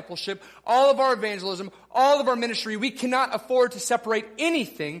discipleship, all of our evangelism, all of our ministry, we cannot afford to separate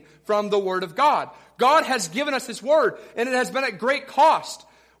anything from the Word of God. God has given us His Word, and it has been at great cost.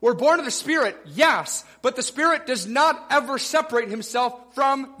 We're born of the Spirit, yes, but the Spirit does not ever separate Himself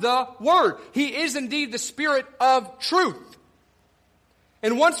from the Word. He is indeed the Spirit of truth.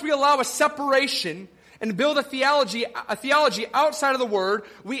 And once we allow a separation and build a theology outside of the Word,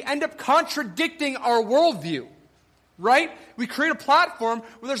 we end up contradicting our worldview. Right? We create a platform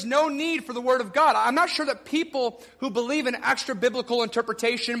where there's no need for the Word of God. I'm not sure that people who believe in extra biblical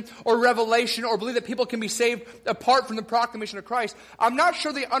interpretation or revelation or believe that people can be saved apart from the proclamation of Christ, I'm not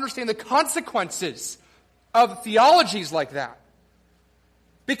sure they understand the consequences of theologies like that.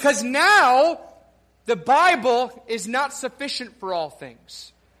 Because now the Bible is not sufficient for all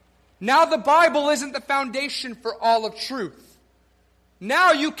things. Now the Bible isn't the foundation for all of truth.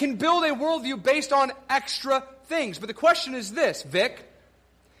 Now you can build a worldview based on extra things. But the question is this, Vic.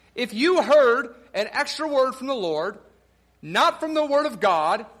 If you heard an extra word from the Lord, not from the Word of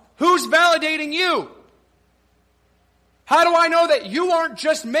God, who's validating you? How do I know that you aren't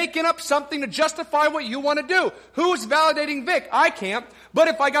just making up something to justify what you want to do? Who's validating Vic? I can't. But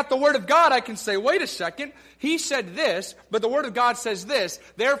if I got the Word of God, I can say, wait a second, he said this, but the Word of God says this.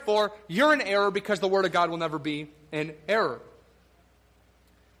 Therefore, you're in error because the Word of God will never be in error.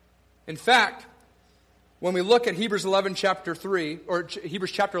 In fact, when we look at Hebrews 11 chapter 3, or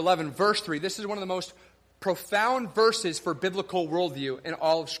Hebrews chapter 11 verse 3, this is one of the most profound verses for biblical worldview in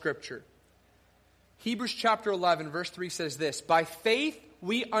all of Scripture. Hebrews chapter 11 verse 3 says this, by faith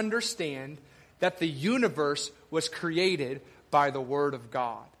we understand that the universe was created by the Word of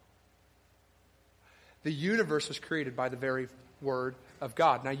God. The universe was created by the very Word of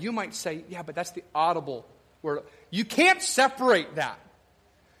God. Now you might say, yeah, but that's the audible word. You can't separate that.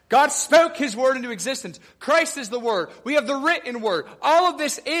 God spoke His Word into existence. Christ is the Word. We have the written Word. All of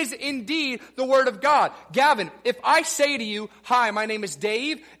this is indeed the Word of God. Gavin, if I say to you, hi, my name is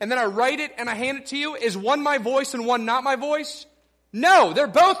Dave, and then I write it and I hand it to you, is one my voice and one not my voice? No, they're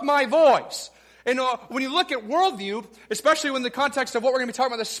both my voice. And when you look at worldview, especially in the context of what we're going to be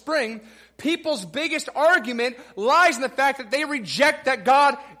talking about this spring, people's biggest argument lies in the fact that they reject that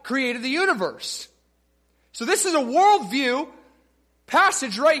God created the universe. So this is a worldview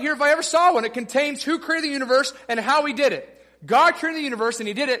passage right here, if I ever saw one. It contains who created the universe and how He did it. God created the universe and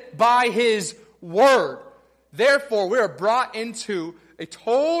He did it by His Word. Therefore, we are brought into a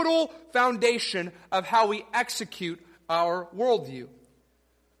total foundation of how we execute our worldview.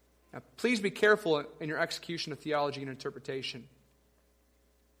 Now, please be careful in your execution of theology and interpretation.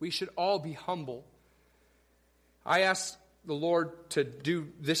 We should all be humble. I ask the Lord to do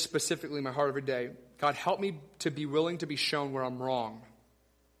this specifically in my heart every day. God, help me to be willing to be shown where I'm wrong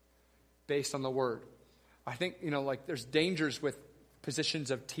based on the Word. I think, there's dangers with positions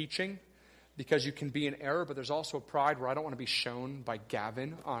of teaching because you can be in error, but there's also pride where I don't want to be shown by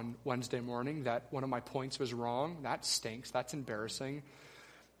Gavin on Wednesday morning that one of my points was wrong. That stinks. That's embarrassing.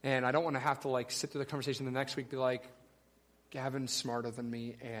 And I don't want to have to sit through the conversation the next week and be like, Gavin's smarter than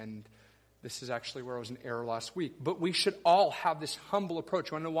me and this is actually where I was in error last week. But we should all have this humble approach.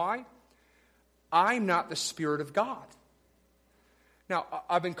 You want to know why? I'm not the Spirit of God. Now,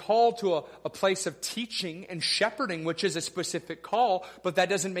 I've been called to a place of teaching and shepherding, which is a specific call, but that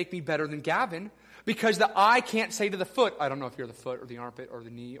doesn't make me better than Gavin, because the eye can't say to the foot, I don't know if you're the foot or the armpit or the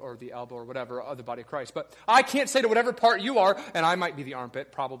knee or the elbow or whatever of the body of Christ, but I can't say to whatever part you are, and I might be the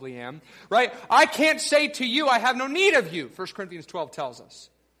armpit, probably am, right? I can't say to you, I have no need of you, 1 Corinthians 12 tells us.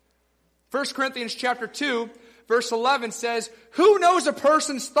 1 Corinthians chapter 2, verse 11 says, who knows a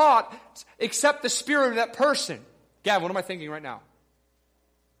person's thoughts except the spirit of that person? Gavin, what am I thinking right now?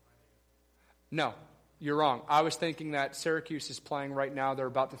 No, you're wrong. I was thinking that Syracuse is playing right now. They're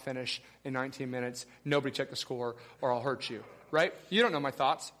about to finish in 19 minutes. Nobody check the score or I'll hurt you, right? You don't know my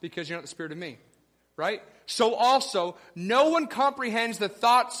thoughts because you're not the spirit of me, right? So also, no one comprehends the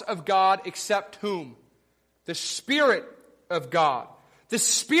thoughts of God except whom? The Spirit of God. The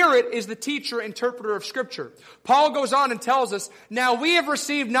Spirit is the teacher, interpreter of Scripture. Paul goes on and tells us, now we have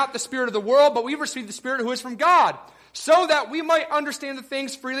received not the spirit of the world, but we've received the Spirit who is from God, so that we might understand the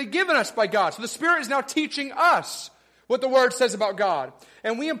things freely given us by God. So the Spirit is now teaching us what the Word says about God.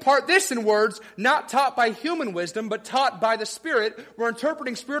 And we impart this in words not taught by human wisdom, but taught by the Spirit. We're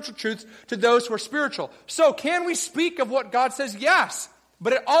interpreting spiritual truths to those who are spiritual. So can we speak of what God says? Yes.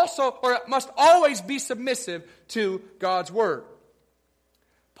 But it must always be submissive to God's Word.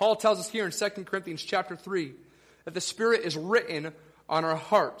 Paul tells us here in 2 Corinthians chapter 3 that the Spirit is written on our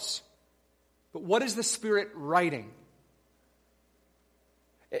hearts. But what is the Spirit writing?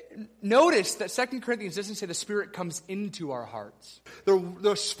 Notice that 2 Corinthians doesn't say the Spirit comes into our hearts.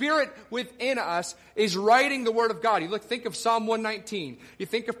 The Spirit within us is writing the Word of God. You think of Psalm 119. You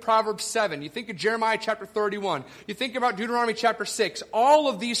think of Proverbs 7. You think of Jeremiah chapter 31. You think about Deuteronomy chapter 6. All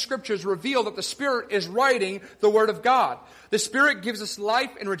of these scriptures reveal that the Spirit is writing the Word of God. The Spirit gives us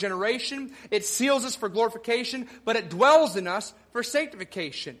life and regeneration. It seals us for glorification, but it dwells in us for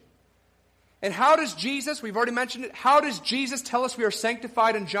sanctification. And how does Jesus, we've already mentioned it, how does Jesus tell us we are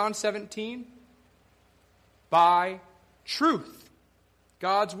sanctified in John 17? By truth.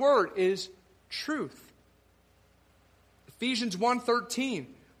 God's Word is truth. Ephesians 1:13,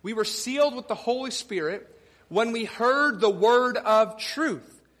 we were sealed with the Holy Spirit when we heard the word of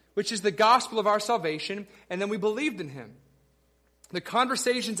truth, which is the gospel of our salvation, and then we believed in Him. The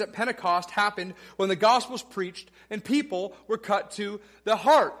conversations at Pentecost happened when the gospel was preached and people were cut to the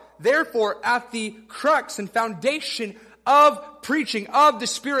heart. Therefore, at the crux and foundation of preaching, of the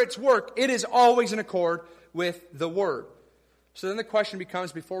Spirit's work, it is always in accord with the Word. So then the question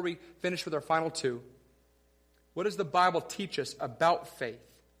becomes, before we finish with our final two, what does the Bible teach us about faith?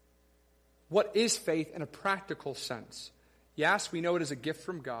 What is faith in a practical sense? Yes, we know it is a gift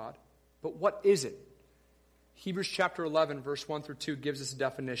from God, but what is it? Hebrews chapter 11, verse 1 through 2 gives us a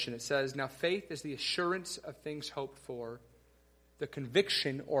definition. It says, "Now faith is the assurance of things hoped for, the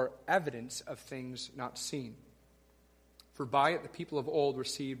conviction or evidence of things not seen. For by it the people of old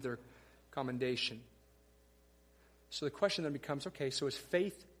received their commendation." So the question then becomes, okay, so is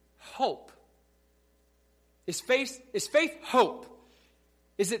faith hope? Is faith hope?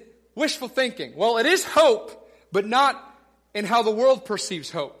 Is it wishful thinking? Well, it is hope, but not in how the world perceives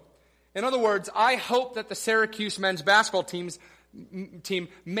hope. In other words, I hope that the Syracuse men's basketball team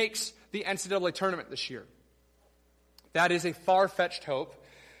makes the NCAA tournament this year. That is a far-fetched hope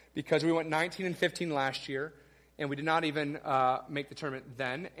because we went 19-15 last year, and we did not even make the tournament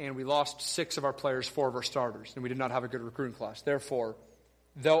then, and we lost 6 of our players, 4 of our starters, and we did not have a good recruiting class. Therefore,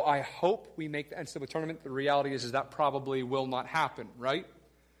 though I hope we make the NCAA tournament, the reality is that probably will not happen, right?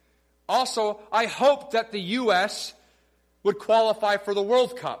 Also, I hope that the U.S. would qualify for the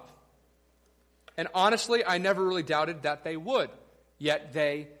World Cup. And honestly, I never really doubted that they would. Yet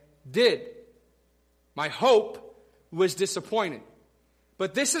they did. My hope was disappointed.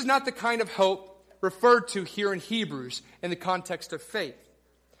 But this is not the kind of hope referred to here in Hebrews in the context of faith.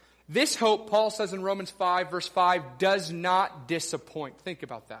 This hope, Paul says in Romans 5, verse 5, does not disappoint. Think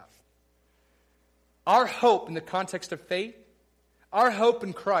about that. Our hope in the context of faith, our hope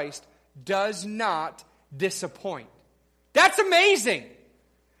in Christ, does not disappoint. That's amazing!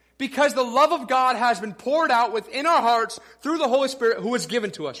 Because the love of God has been poured out within our hearts through the Holy Spirit who is given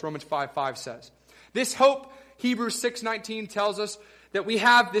to us, Romans 5:5 says. This hope, Hebrews 6:19 tells us that we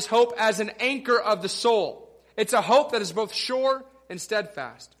have this hope as an anchor of the soul. It's a hope that is both sure and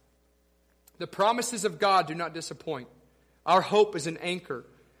steadfast. The promises of God do not disappoint. Our hope is an anchor.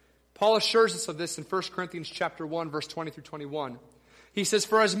 Paul assures us of this in 1 Corinthians chapter 1, verse 20 through 21. He says,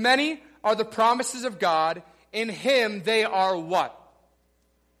 "For as many are the promises of God, in Him they are" what?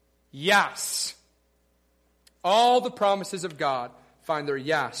 Yes. All the promises of God find their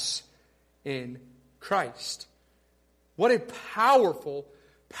yes in Christ. What a powerful,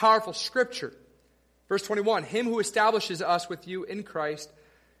 powerful scripture. Verse 21, "Him who establishes us with you in Christ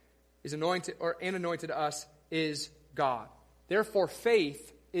is anointed, and anointed us is God." Therefore,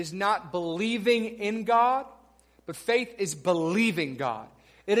 faith is not believing in God, but faith is believing God.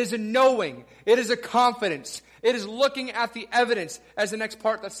 It is a knowing. It is a confidence. It is looking at the evidence, as the next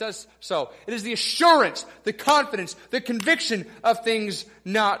part that says so. It is the assurance, the confidence, the conviction of things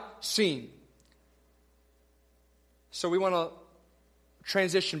not seen. So we want to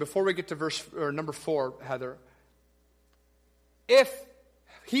transition before we get to number 4, Heather. If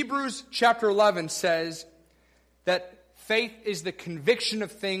Hebrews chapter 11 says that faith is the conviction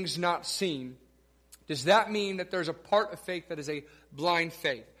of things not seen, does that mean that there's a part of faith that is a blind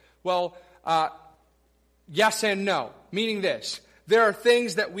faith? Well, yes and no. Meaning this. There are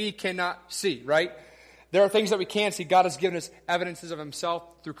things that we cannot see, right? There are things that we can't see. God has given us evidences of Himself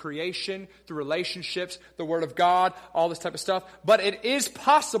through creation, through relationships, the Word of God, all this type of stuff. But it is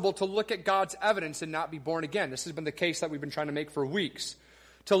possible to look at God's evidence and not be born again. This has been the case that we've been trying to make for weeks.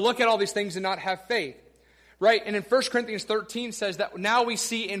 To look at all these things and not have faith. Right? And in 1 Corinthians 13 says that now we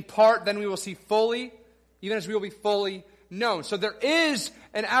see in part, then we will see fully, even as we will be fully known. So there is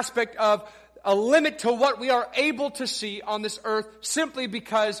an aspect of a limit to what we are able to see on this earth simply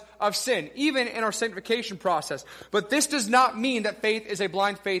because of sin, even in our sanctification process. But this does not mean that faith is a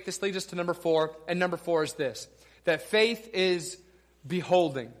blind faith. This leads us to number 4, and number 4 is this, that faith is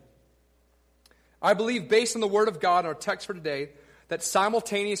beholding. I believe, based on the Word of God, our text for today, that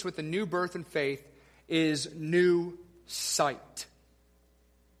simultaneous with the new birth and faith is new sight.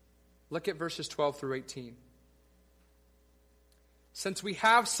 Look at verses 12 through 18. Since we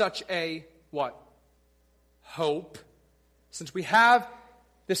have such a, what? Hope. Since we have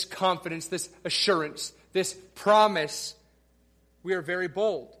this confidence, this assurance, this promise, we are very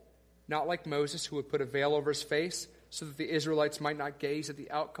bold. Not like Moses, who would put a veil over his face so that the Israelites might not gaze at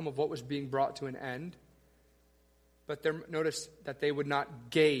the outcome of what was being brought to an end. But notice that they would not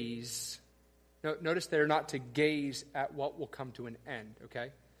gaze. Notice they're not to gaze at what will come to an end, okay?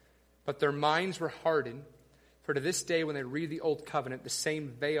 But their minds were hardened. For to this day, when they read the Old Covenant, the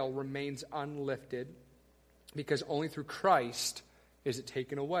same veil remains unlifted, because only through Christ is it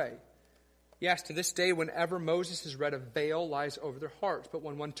taken away. Yes, to this day, whenever Moses is read, a veil lies over their hearts. But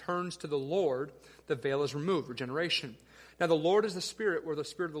when one turns to the Lord, the veil is removed, regeneration. Now the Lord is the Spirit. Where the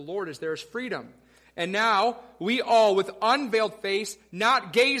Spirit of the Lord is, there is freedom. And now we all, with unveiled face,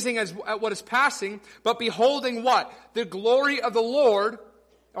 not gazing at what is passing, but beholding what? The glory of the Lord,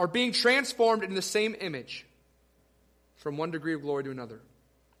 are being transformed into the same image, from one degree of glory to another.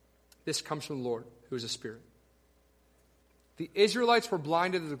 This comes from the Lord, who is a Spirit. The Israelites were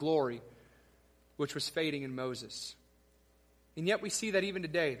blinded to the glory which was fading in Moses. And yet we see that even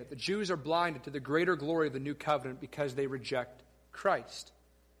today, that the Jews are blinded to the greater glory of the new covenant because they reject Christ.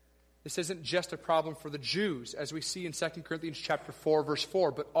 This isn't just a problem for the Jews, as we see in 2 Corinthians chapter 4, verse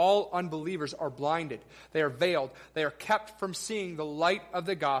 4, but all unbelievers are blinded. They are veiled. They are kept from seeing the light of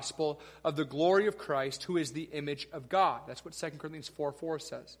the gospel of the glory of Christ, who is the image of God. That's what 2 Corinthians 4:4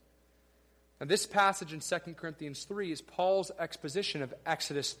 says. Now this passage in 2 Corinthians 3 is Paul's exposition of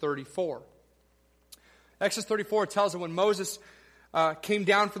Exodus 34. Exodus 34 tells that when Moses came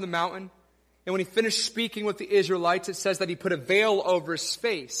down from the mountain, and when he finished speaking with the Israelites, it says that he put a veil over his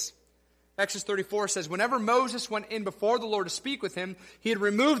face. Exodus 34 says, whenever Moses went in before the Lord to speak with him, he had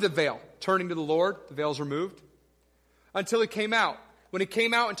removed the veil. Turning to the Lord, the veil is removed, until he came out. When he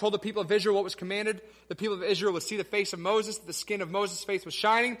came out and told the people of Israel what was commanded, the people of Israel would see the face of Moses. The skin of Moses' face was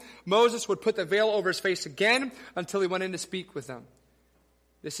shining. Moses would put the veil over his face again until he went in to speak with them.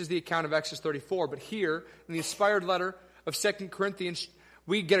 This is the account of Exodus 34. But here, in the inspired letter of 2 Corinthians,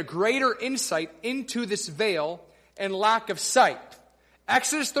 we get a greater insight into this veil and lack of sight.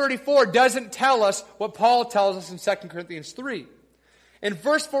 Exodus 34 doesn't tell us what Paul tells us in 2 Corinthians 3. In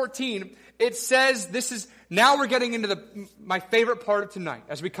verse 14, it says, now we're getting into my favorite part of tonight,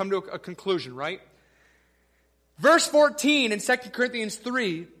 as we come to a conclusion, right? Verse 14 in 2 Corinthians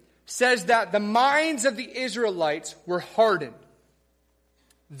 3 says that the minds of the Israelites were hardened.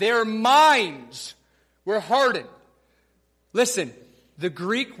 Their minds were hardened. Listen, the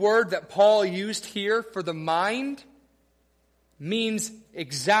Greek word that Paul used here for the mind means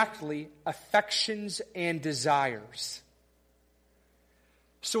exactly affections and desires.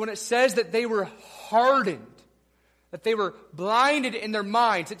 So when it says that they were hardened, that they were blinded in their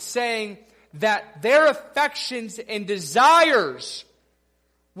minds, it's saying that their affections and desires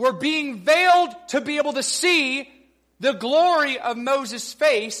were being veiled to be able to see the glory of Moses'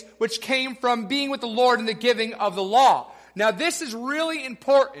 face, which came from being with the Lord and the giving of the law. Now this is really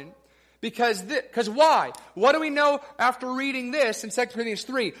important because why? What do we know after reading this in 2 Corinthians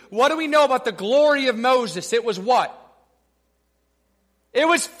 3? What do we know about the glory of Moses? It was what? It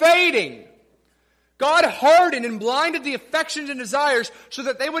was fading. God hardened and blinded the affections and desires so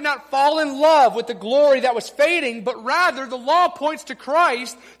that they would not fall in love with the glory that was fading, but rather the law points to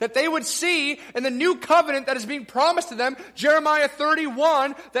Christ, that they would see in the new covenant that is being promised to them, Jeremiah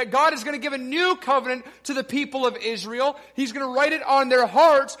 31, that God is going to give a new covenant to the people of Israel. He's going to write it on their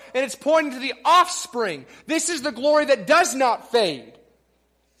hearts, and it's pointing to the offspring. This is the glory that does not fade.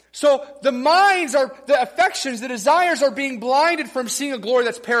 So the affections, the desires are being blinded from seeing a glory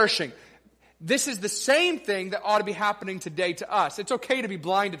that's perishing. This is the same thing that ought to be happening today to us. It's okay to be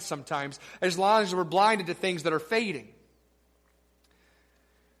blinded sometimes, as long as we're blinded to things that are fading.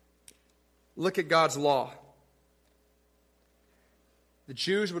 Look at God's law. The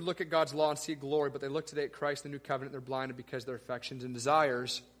Jews would look at God's law and see glory, but they look today at Christ, the new covenant, they're blinded because their affections and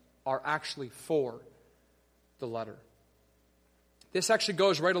desires are actually for the letter. This actually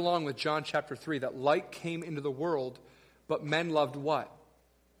goes right along with John chapter 3, that light came into the world, but men loved what?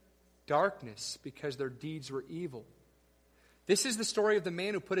 Darkness, because their deeds were evil. This is the story of the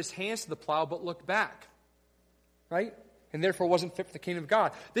man who put his hands to the plow but looked back, right? And therefore wasn't fit for the kingdom of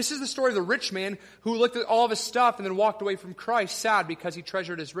God. This is the story of the rich man who looked at all of his stuff and then walked away from Christ, sad because he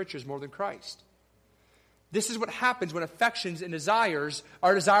treasured his riches more than Christ. This is what happens when affections and desires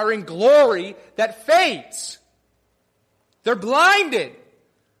are desiring glory that fades. They're blinded.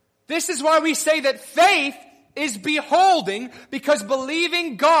 This is why we say that faith is beholding, because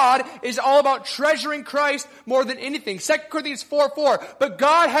believing God is all about treasuring Christ more than anything. 2 Corinthians 4:4. But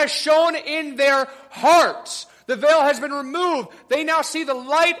God has shone in their hearts. The veil has been removed. They now see the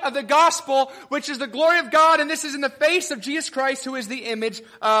light of the gospel, which is the glory of God, and this is in the face of Jesus Christ, who is the image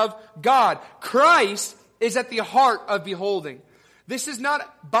of God. Christ is at the heart of beholding. This is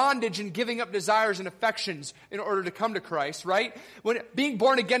not bondage and giving up desires and affections in order to come to Christ, right? When being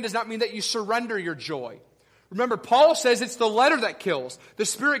born again does not mean that you surrender your joy. Remember, Paul says it's the letter that kills. The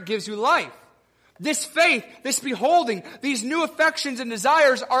Spirit gives you life. This faith, this beholding, these new affections and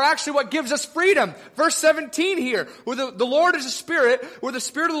desires are actually what gives us freedom. Verse 17 here, where the Lord is a Spirit, where the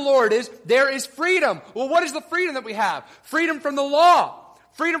Spirit of the Lord is, there is freedom. Well, what is the freedom that we have? Freedom from the law.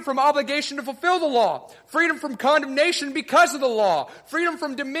 Freedom from obligation to fulfill the law. Freedom from condemnation because of the law. Freedom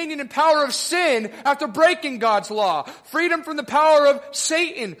from dominion and power of sin after breaking God's law. Freedom from the power of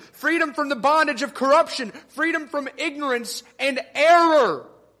Satan. Freedom from the bondage of corruption. Freedom from ignorance and error.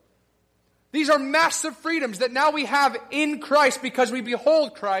 These are massive freedoms that now we have in Christ because we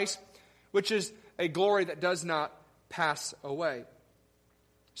behold Christ, which is a glory that does not pass away.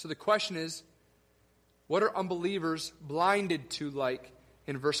 So the question is, what are unbelievers blinded to, like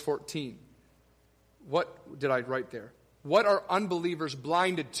in verse 14? What did I write there? What are unbelievers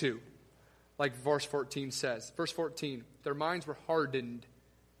blinded to? Like verse 14 says. Verse 14, their minds were hardened.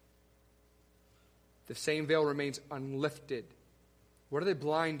 The same veil remains unlifted. What are they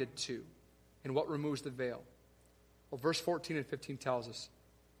blinded to? And what removes the veil? Well, verse 14 and 15 tells us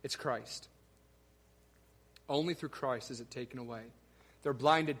it's Christ. Only through Christ is it taken away. They're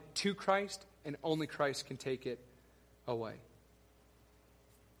blinded to Christ, and only Christ can take it away.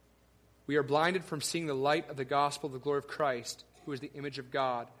 We are blinded from seeing the light of the gospel of the glory of Christ, who is the image of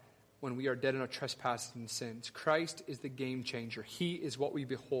God, when we are dead in our trespasses and sins. Christ is the game changer. He is what we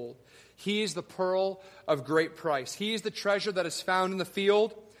behold. He is the pearl of great price. He is the treasure that is found in the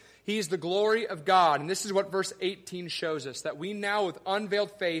field. He is the glory of God. And this is what verse 18 shows us, that we now with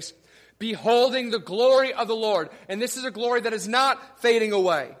unveiled face, beholding the glory of the Lord. And this is a glory that is not fading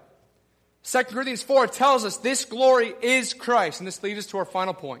away. 2 Corinthians 4 tells us this glory is Christ. And this leads us to our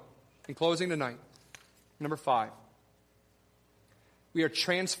final point in closing tonight. Number 5. We are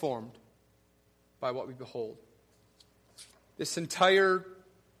transformed by what we behold. This entire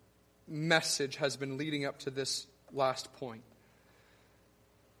message has been leading up to this last point.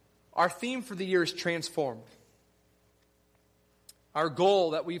 Our theme for the year is transformed. Our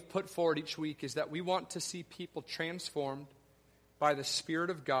goal that we've put forward each week is that we want to see people transformed by the Spirit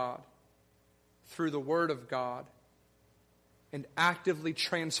of God through the Word of God and actively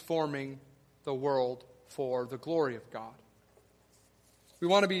transforming the world for the glory of God. We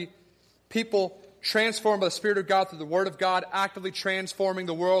want to be people transformed by the Spirit of God through the Word of God, actively transforming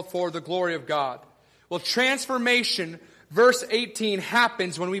the world for the glory of God. Well, transformation, verse 18,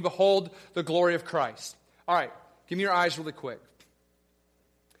 happens when we behold the glory of Christ. All right, give me your eyes really quick.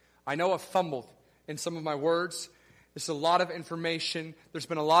 I know I've fumbled in some of my words. This is a lot of information. There's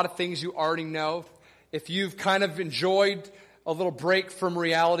been a lot of things you already know. If you've kind of enjoyed a little break from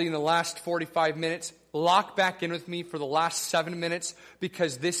reality in the last 45 minutes, lock back in with me for the last 7 minutes,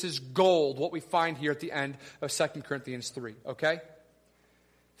 because this is gold, what we find here at the end of 2 Corinthians 3, okay?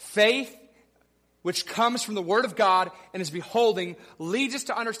 Faith, which comes from the Word of God and is beholding, leads us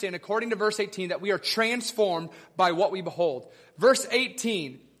to understand, according to verse 18, that we are transformed by what we behold. Verse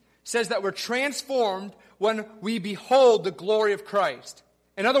 18 says that we're transformed when we behold the glory of Christ.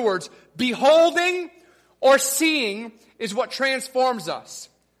 In other words, beholding or seeing is what transforms us.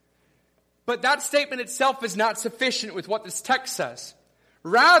 But that statement itself is not sufficient with what this text says.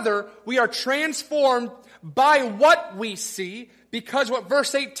 Rather, we are transformed by what we see, because what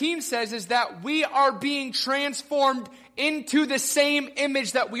verse 18 says is that we are being transformed into the same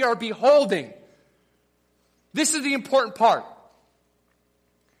image that we are beholding. This is the important part.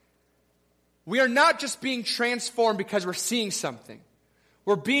 We are not just being transformed because we're seeing something.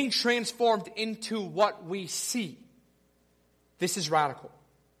 We're being transformed into what we see. This is radical.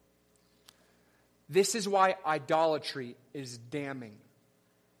 This is why idolatry is damning.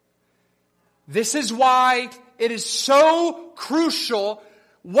 This is why it is so crucial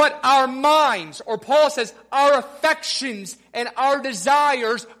what our minds, or Paul says, our affections and our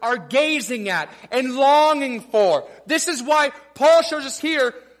desires are gazing at and longing for. This is why Paul shows us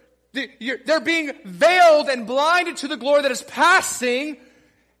here, they're being veiled and blinded to the glory that is passing,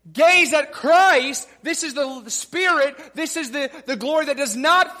 Gaze at Christ. This is the Spirit. This is the glory that does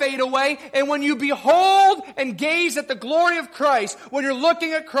not fade away. And when you behold and gaze at the glory of Christ, when you're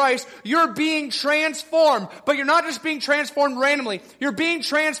looking at Christ, you're being transformed. But you're not just being transformed randomly. You're being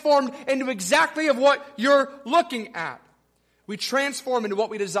transformed into exactly of what you're looking at. We transform into what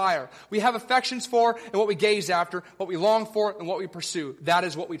we desire. We have affections for and what we gaze after, what we long for and what we pursue. That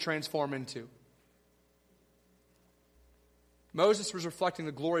is what we transform into. Moses was reflecting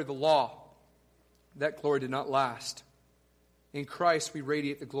the glory of the law. That glory did not last. In Christ, we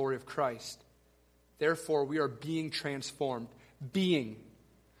radiate the glory of Christ. Therefore, we are being transformed. We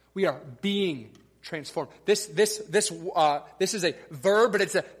are being transformed. This is a verb, but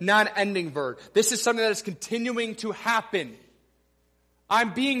it's a non-ending verb. This is something that is continuing to happen.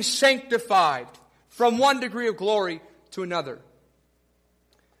 I'm being sanctified from one degree of glory to another.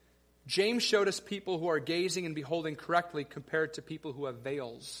 James showed us people who are gazing and beholding correctly compared to people who have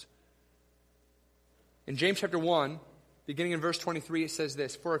veils. In James chapter 1, beginning in verse 23, it says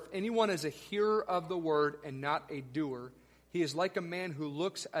this, "For if anyone is a hearer of the word and not a doer, he is like a man who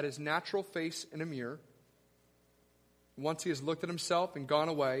looks at his natural face in a mirror. Once he has looked at himself and gone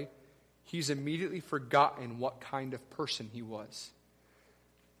away, he's immediately forgotten what kind of person he was."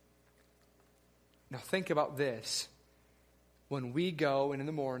 Now think about this. When we go and in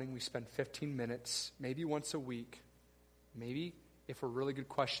the morning, we spend 15 minutes, maybe once a week, maybe if we're really good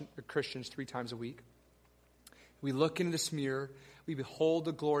Christians, 3 times a week. We look into this mirror, we behold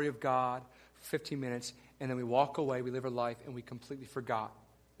the glory of God for 15 minutes, and then we walk away, we live our life, and we completely forgot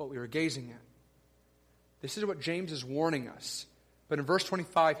what we were gazing at. This is what James is warning us. But in verse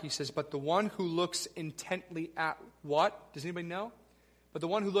 25, he says, "But the one who looks intently at" what? Does anybody know? "But the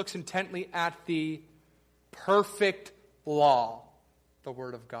one who looks intently at the perfect law," the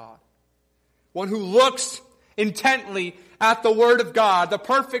Word of God. One who looks intently at the Word of God, the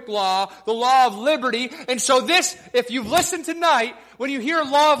perfect law, the law of liberty. And so this, if you've listened tonight, when you hear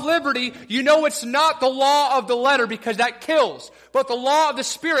law of liberty, you know it's not the law of the letter because that kills. But the law of the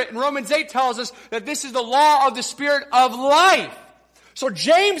Spirit, in Romans 8 tells us that this is the law of the Spirit of life. So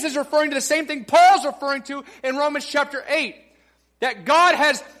James is referring to the same thing Paul's referring to in Romans chapter 8. That God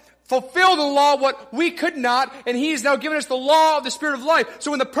has fulfill the law what we could not, and He has now given us the law of the Spirit of life.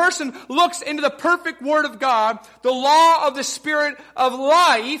 So when the person looks into the perfect Word of God, the law of the Spirit of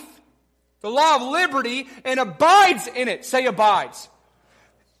life, the law of liberty, and abides in it. Say abides.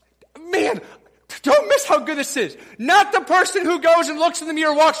 Man, don't miss how good this is. Not the person who goes and looks in the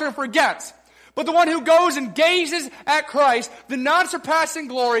mirror, walks around and forgets. But the one who goes and gazes at Christ, the non-surpassing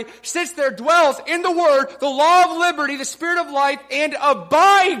glory, sits there, dwells in the Word, the law of liberty, the Spirit of life, and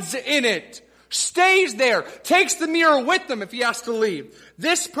abides in it. Stays there. Takes the mirror with them if he has to leave.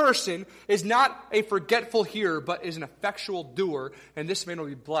 This person is not a forgetful hearer, but is an effectual doer, and this man will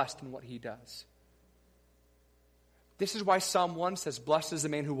be blessed in what he does. This is why Psalm 1 says, "Blessed is the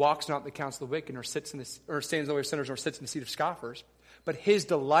man who walks not in the counsel of the wicked, or stands in the way of sinners, or sits in the seat of scoffers. But his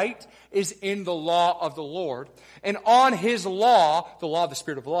delight is in the law of the Lord. And on his law, the law of the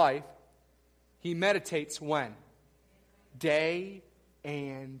Spirit of life, he meditates when? Day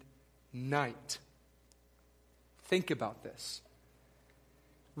and night." Think about this.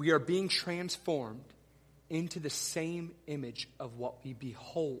 We are being transformed into the same image of what we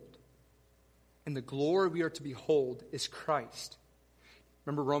behold. And the glory we are to behold is Christ.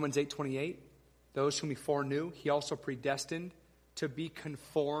 Remember Romans 8:28? "Those whom he foreknew, he also predestined to be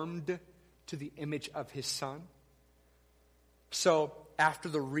conformed to the image of his Son." So after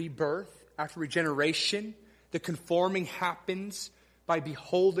the rebirth, after regeneration, the conforming happens by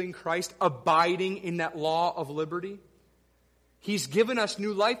beholding Christ, abiding in that law of liberty. He's given us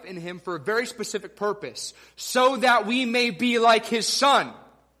new life in Him for a very specific purpose, so that we may be like His Son.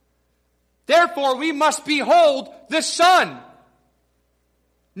 Therefore, we must behold the Son,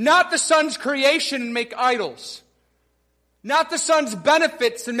 not the Son's creation and make idols. Not the Son's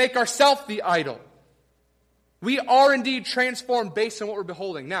benefits and make ourselves the idol. We are indeed transformed based on what we're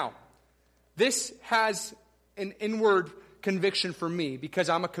beholding. Now, this has an inward conviction for me because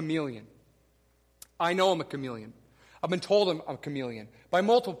I'm a chameleon. I know I'm a chameleon. I've been told I'm a chameleon by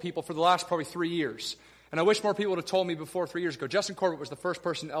multiple people for the last probably 3 years. And I wish more people would have told me before 3 years ago. Justin Corbett was the first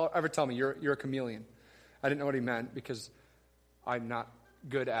person to ever tell me, you're a chameleon. I didn't know what he meant because I'm not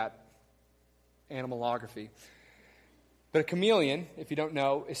good at animalography. But a chameleon, if you don't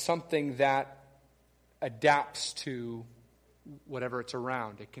know, is something that adapts to whatever it's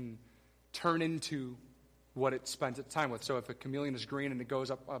around. It can turn into what it spends its time with. So if a chameleon is green and it goes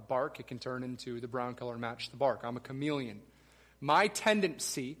up a bark, it can turn into the brown color and match the bark. I'm a chameleon. My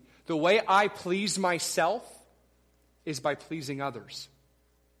tendency, the way I please myself, is by pleasing others.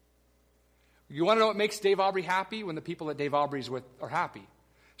 You want to know what makes Dave Aubrey happy? When the people that Dave Aubrey's with are happy.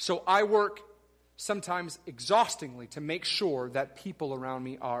 So I work sometimes exhaustingly to make sure that people around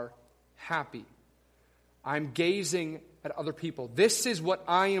me are happy. I'm gazing at other people. This is what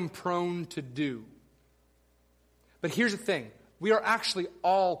I am prone to do. But here's the thing. We are actually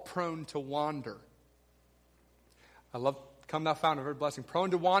all prone to wander. I love Come Thou Fount of Every Blessing.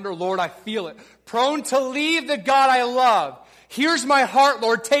 Prone to wander, Lord, I feel it. Prone to leave the God I love. Here's my heart,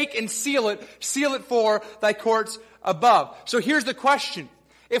 Lord, take and seal it. Seal it for thy courts above. So here's the question.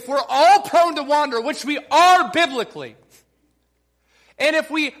 If we're all prone to wander, which we are biblically, and if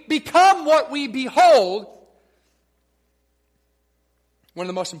we become what we behold, one of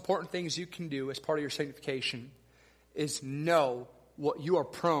the most important things you can do as part of your sanctification is know what you are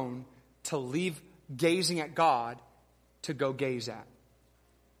prone to leave gazing at God to go gaze at.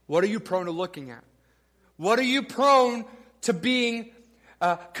 What are you prone to looking at? What are you prone to being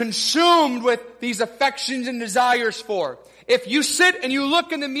consumed with these affections and desires for? If you sit and you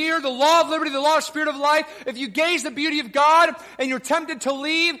look in the mirror, the law of liberty, the law of spirit of life, if you gaze the beauty of God and you're tempted to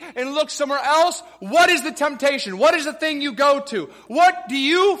leave and look somewhere else, what is the temptation? What is the thing you go to? What do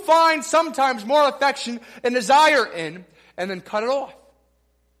you find sometimes more affection and desire in, and then cut it off?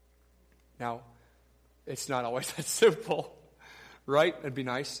 Now, it's not always that simple, right? It'd be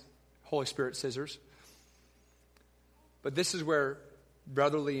nice. Holy Spirit scissors. But this is where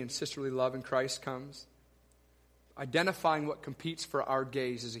brotherly and sisterly love in Christ comes. Identifying what competes for our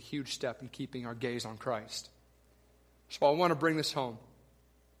gaze is a huge step in keeping our gaze on Christ. So I want to bring this home.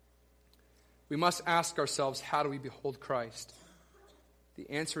 We must ask ourselves, how do we behold Christ? The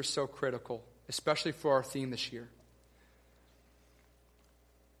answer is so critical, especially for our theme this year.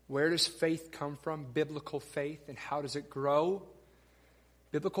 Where does faith come from? Biblical faith. And how does it grow?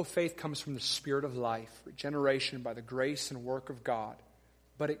 Biblical faith comes from the Spirit of life, regeneration by the grace and work of God.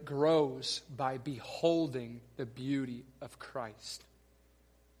 But it grows by beholding the beauty of Christ.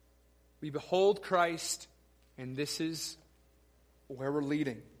 We behold Christ, and this is where we're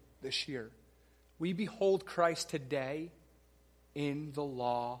leading this year. We behold Christ today in the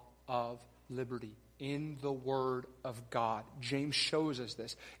law of liberty, in the Word of God. James shows us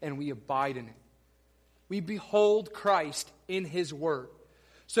this, and we abide in it. We behold Christ in His Word.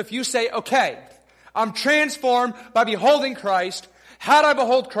 So if you say, okay, I'm transformed by beholding Christ, how do I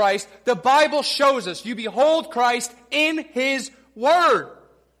behold Christ? The Bible shows us you behold Christ in His Word.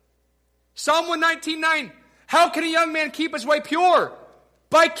 Psalm 119:9. How can a young man keep his way pure?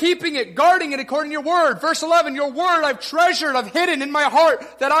 By keeping it, guarding it according to your Word. Verse 11, your Word I've treasured, I've hidden in my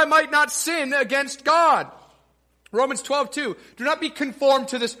heart, that I might not sin against God. Romans 12:2. Do not be conformed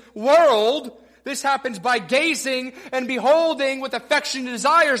to this world. This happens by gazing and beholding with affection and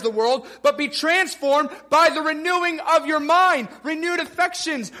desires the world, but be transformed by the renewing of your mind. Renewed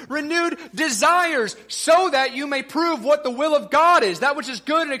affections, renewed desires, so that you may prove what the will of God is, that which is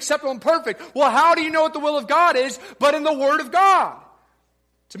good and acceptable and perfect. Well, how do you know what the will of God is? But in the Word of God.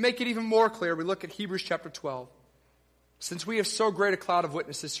 To make it even more clear, we look at Hebrews chapter 12. Since we have so great a cloud of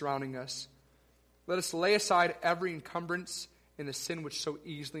witnesses surrounding us, let us lay aside every encumbrance and the sin which so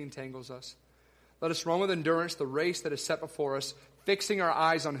easily entangles us. Let us run with endurance the race that is set before us, fixing our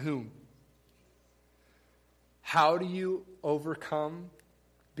eyes on whom? How do you overcome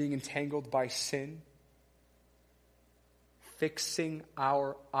being entangled by sin? Fixing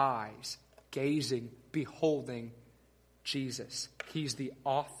our eyes, gazing, beholding Jesus. He's the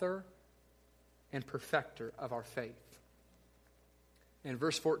author and perfecter of our faith. And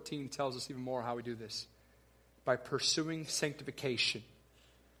verse 14 tells us even more how we do this. By pursuing sanctification,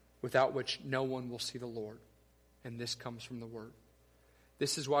 without which no one will see the Lord. And this comes from the Word.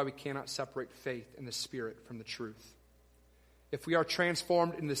 This is why we cannot separate faith in the Spirit from the truth. If we are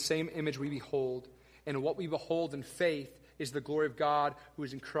transformed in the same image we behold, and what we behold in faith is the glory of God who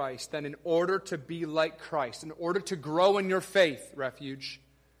is in Christ, then in order to be like Christ, in order to grow in your faith, Refuge,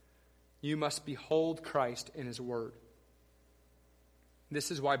 you must behold Christ in His Word. This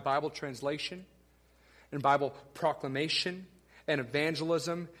is why Bible translation and Bible proclamation and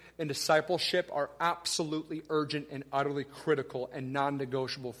evangelism and discipleship are absolutely urgent and utterly critical and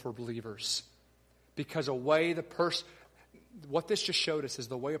non-negotiable for believers. Because what this just showed us is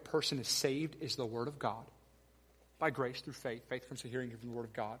the way a person is saved is the Word of God. By grace through faith. Faith comes from hearing from the Word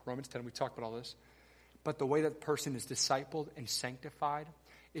of God. Romans 10, we talked about all this. But the way that person is discipled and sanctified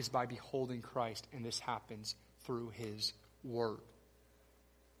is by beholding Christ, and this happens through His Word.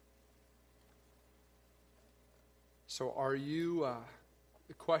 So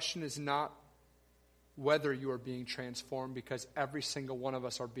the question is not whether you are being transformed, because every single one of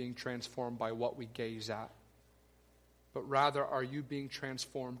us are being transformed by what we gaze at. but rather are you being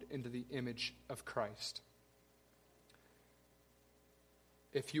transformed into the image of Christ?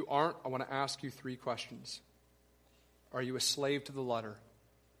 If you aren't, I want to ask you 3 questions. Are you a slave to the letter?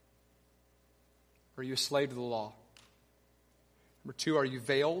 Are you a slave to the law? Number 2, are you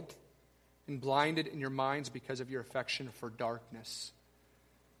veiled and blinded in your minds because of your affection for darkness?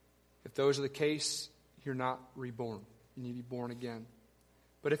 If those are the case, you're not reborn. You need to be born again.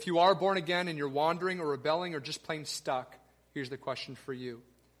 But if you are born again and you're wandering or rebelling or just plain stuck, here's the question for you.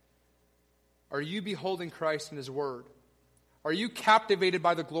 Are you beholding Christ and His Word? Are you captivated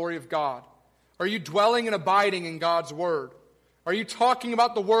by the glory of God? Are you dwelling and abiding in God's Word? Are you talking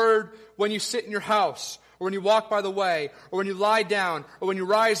about the Word when you sit in your house, or when you walk by the way, or when you lie down, or when you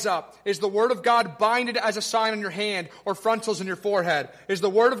rise up? Is the Word of God binded as a sign on your hand or frontals in your forehead? Is the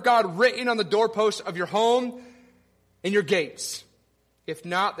Word of God written on the doorposts of your home and your gates? If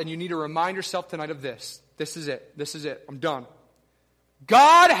not, then you need to remind yourself tonight of this. This is it. This is it. I'm done.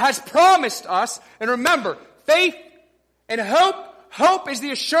 God has promised us, and remember, faith and hope. Hope is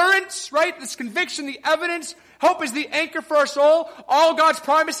the assurance, right? This conviction, the evidence. Hope is the anchor for our soul. All God's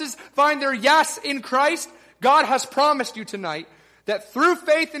promises find their yes in Christ. God has promised you tonight that through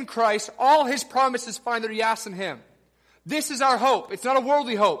faith in Christ, all His promises find their yes in Him. This is our hope. It's not a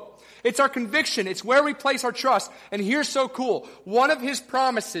worldly hope. It's our conviction. It's where we place our trust. And here's so cool. One of His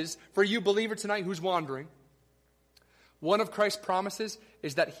promises for you believer tonight who's wandering, one of Christ's promises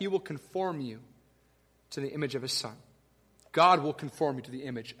is that He will conform you to the image of His Son. God will conform you to the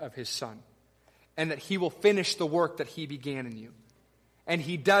image of His Son. And that He will finish the work that He began in you. And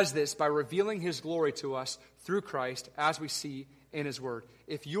He does this by revealing His glory to us through Christ, as we see in His Word.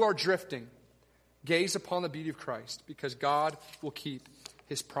 If you are drifting, gaze upon the beauty of Christ, because God will keep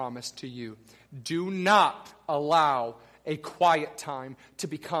His promise to you. Do not allow a quiet time to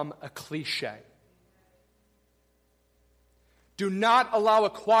become a cliche. Do not allow a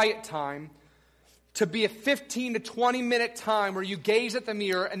quiet time to be a 15 to 20 minute time where you gaze at the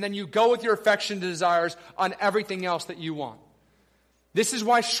mirror and then you go with your affection and desires on everything else that you want. This is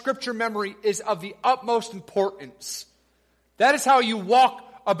why Scripture memory is of the utmost importance. That is how you walk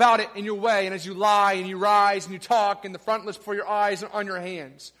about it in your way, and as you lie and you rise and you talk in the frontlets before your eyes and on your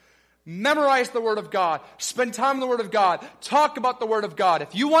hands. Memorize the Word of God. Spend time in the Word of God. Talk about the Word of God.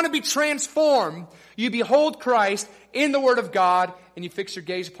 If you want to be transformed, you behold Christ in the Word of God, and you fix your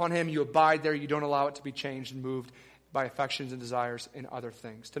gaze upon Him. You abide there. You don't allow it to be changed and moved by affections and desires and other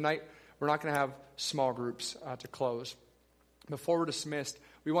things. Tonight, we're not going to have small groups to close. Before we're dismissed,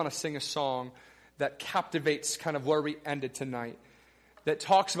 we want to sing a song that captivates kind of where we ended tonight, that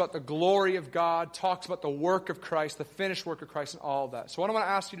talks about the glory of God, talks about the work of Christ, the finished work of Christ, and all of that. So what I'm going to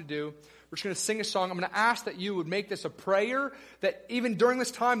ask you to do, we're just going to sing a song. I'm going to ask that you would make this a prayer, that even during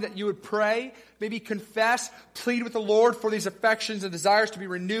this time that you would pray, maybe confess, plead with the Lord for these affections and desires to be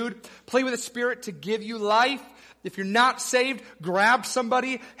renewed, plead with the Spirit to give you life. If you're not saved, grab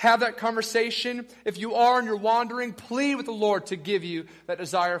somebody, have that conversation. If you are and you're wandering, plead with the Lord to give you that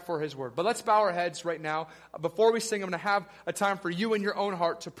desire for His Word. But let's bow our heads right now. Before we sing, I'm going to have a time for you in your own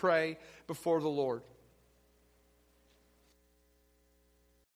heart to pray before the Lord.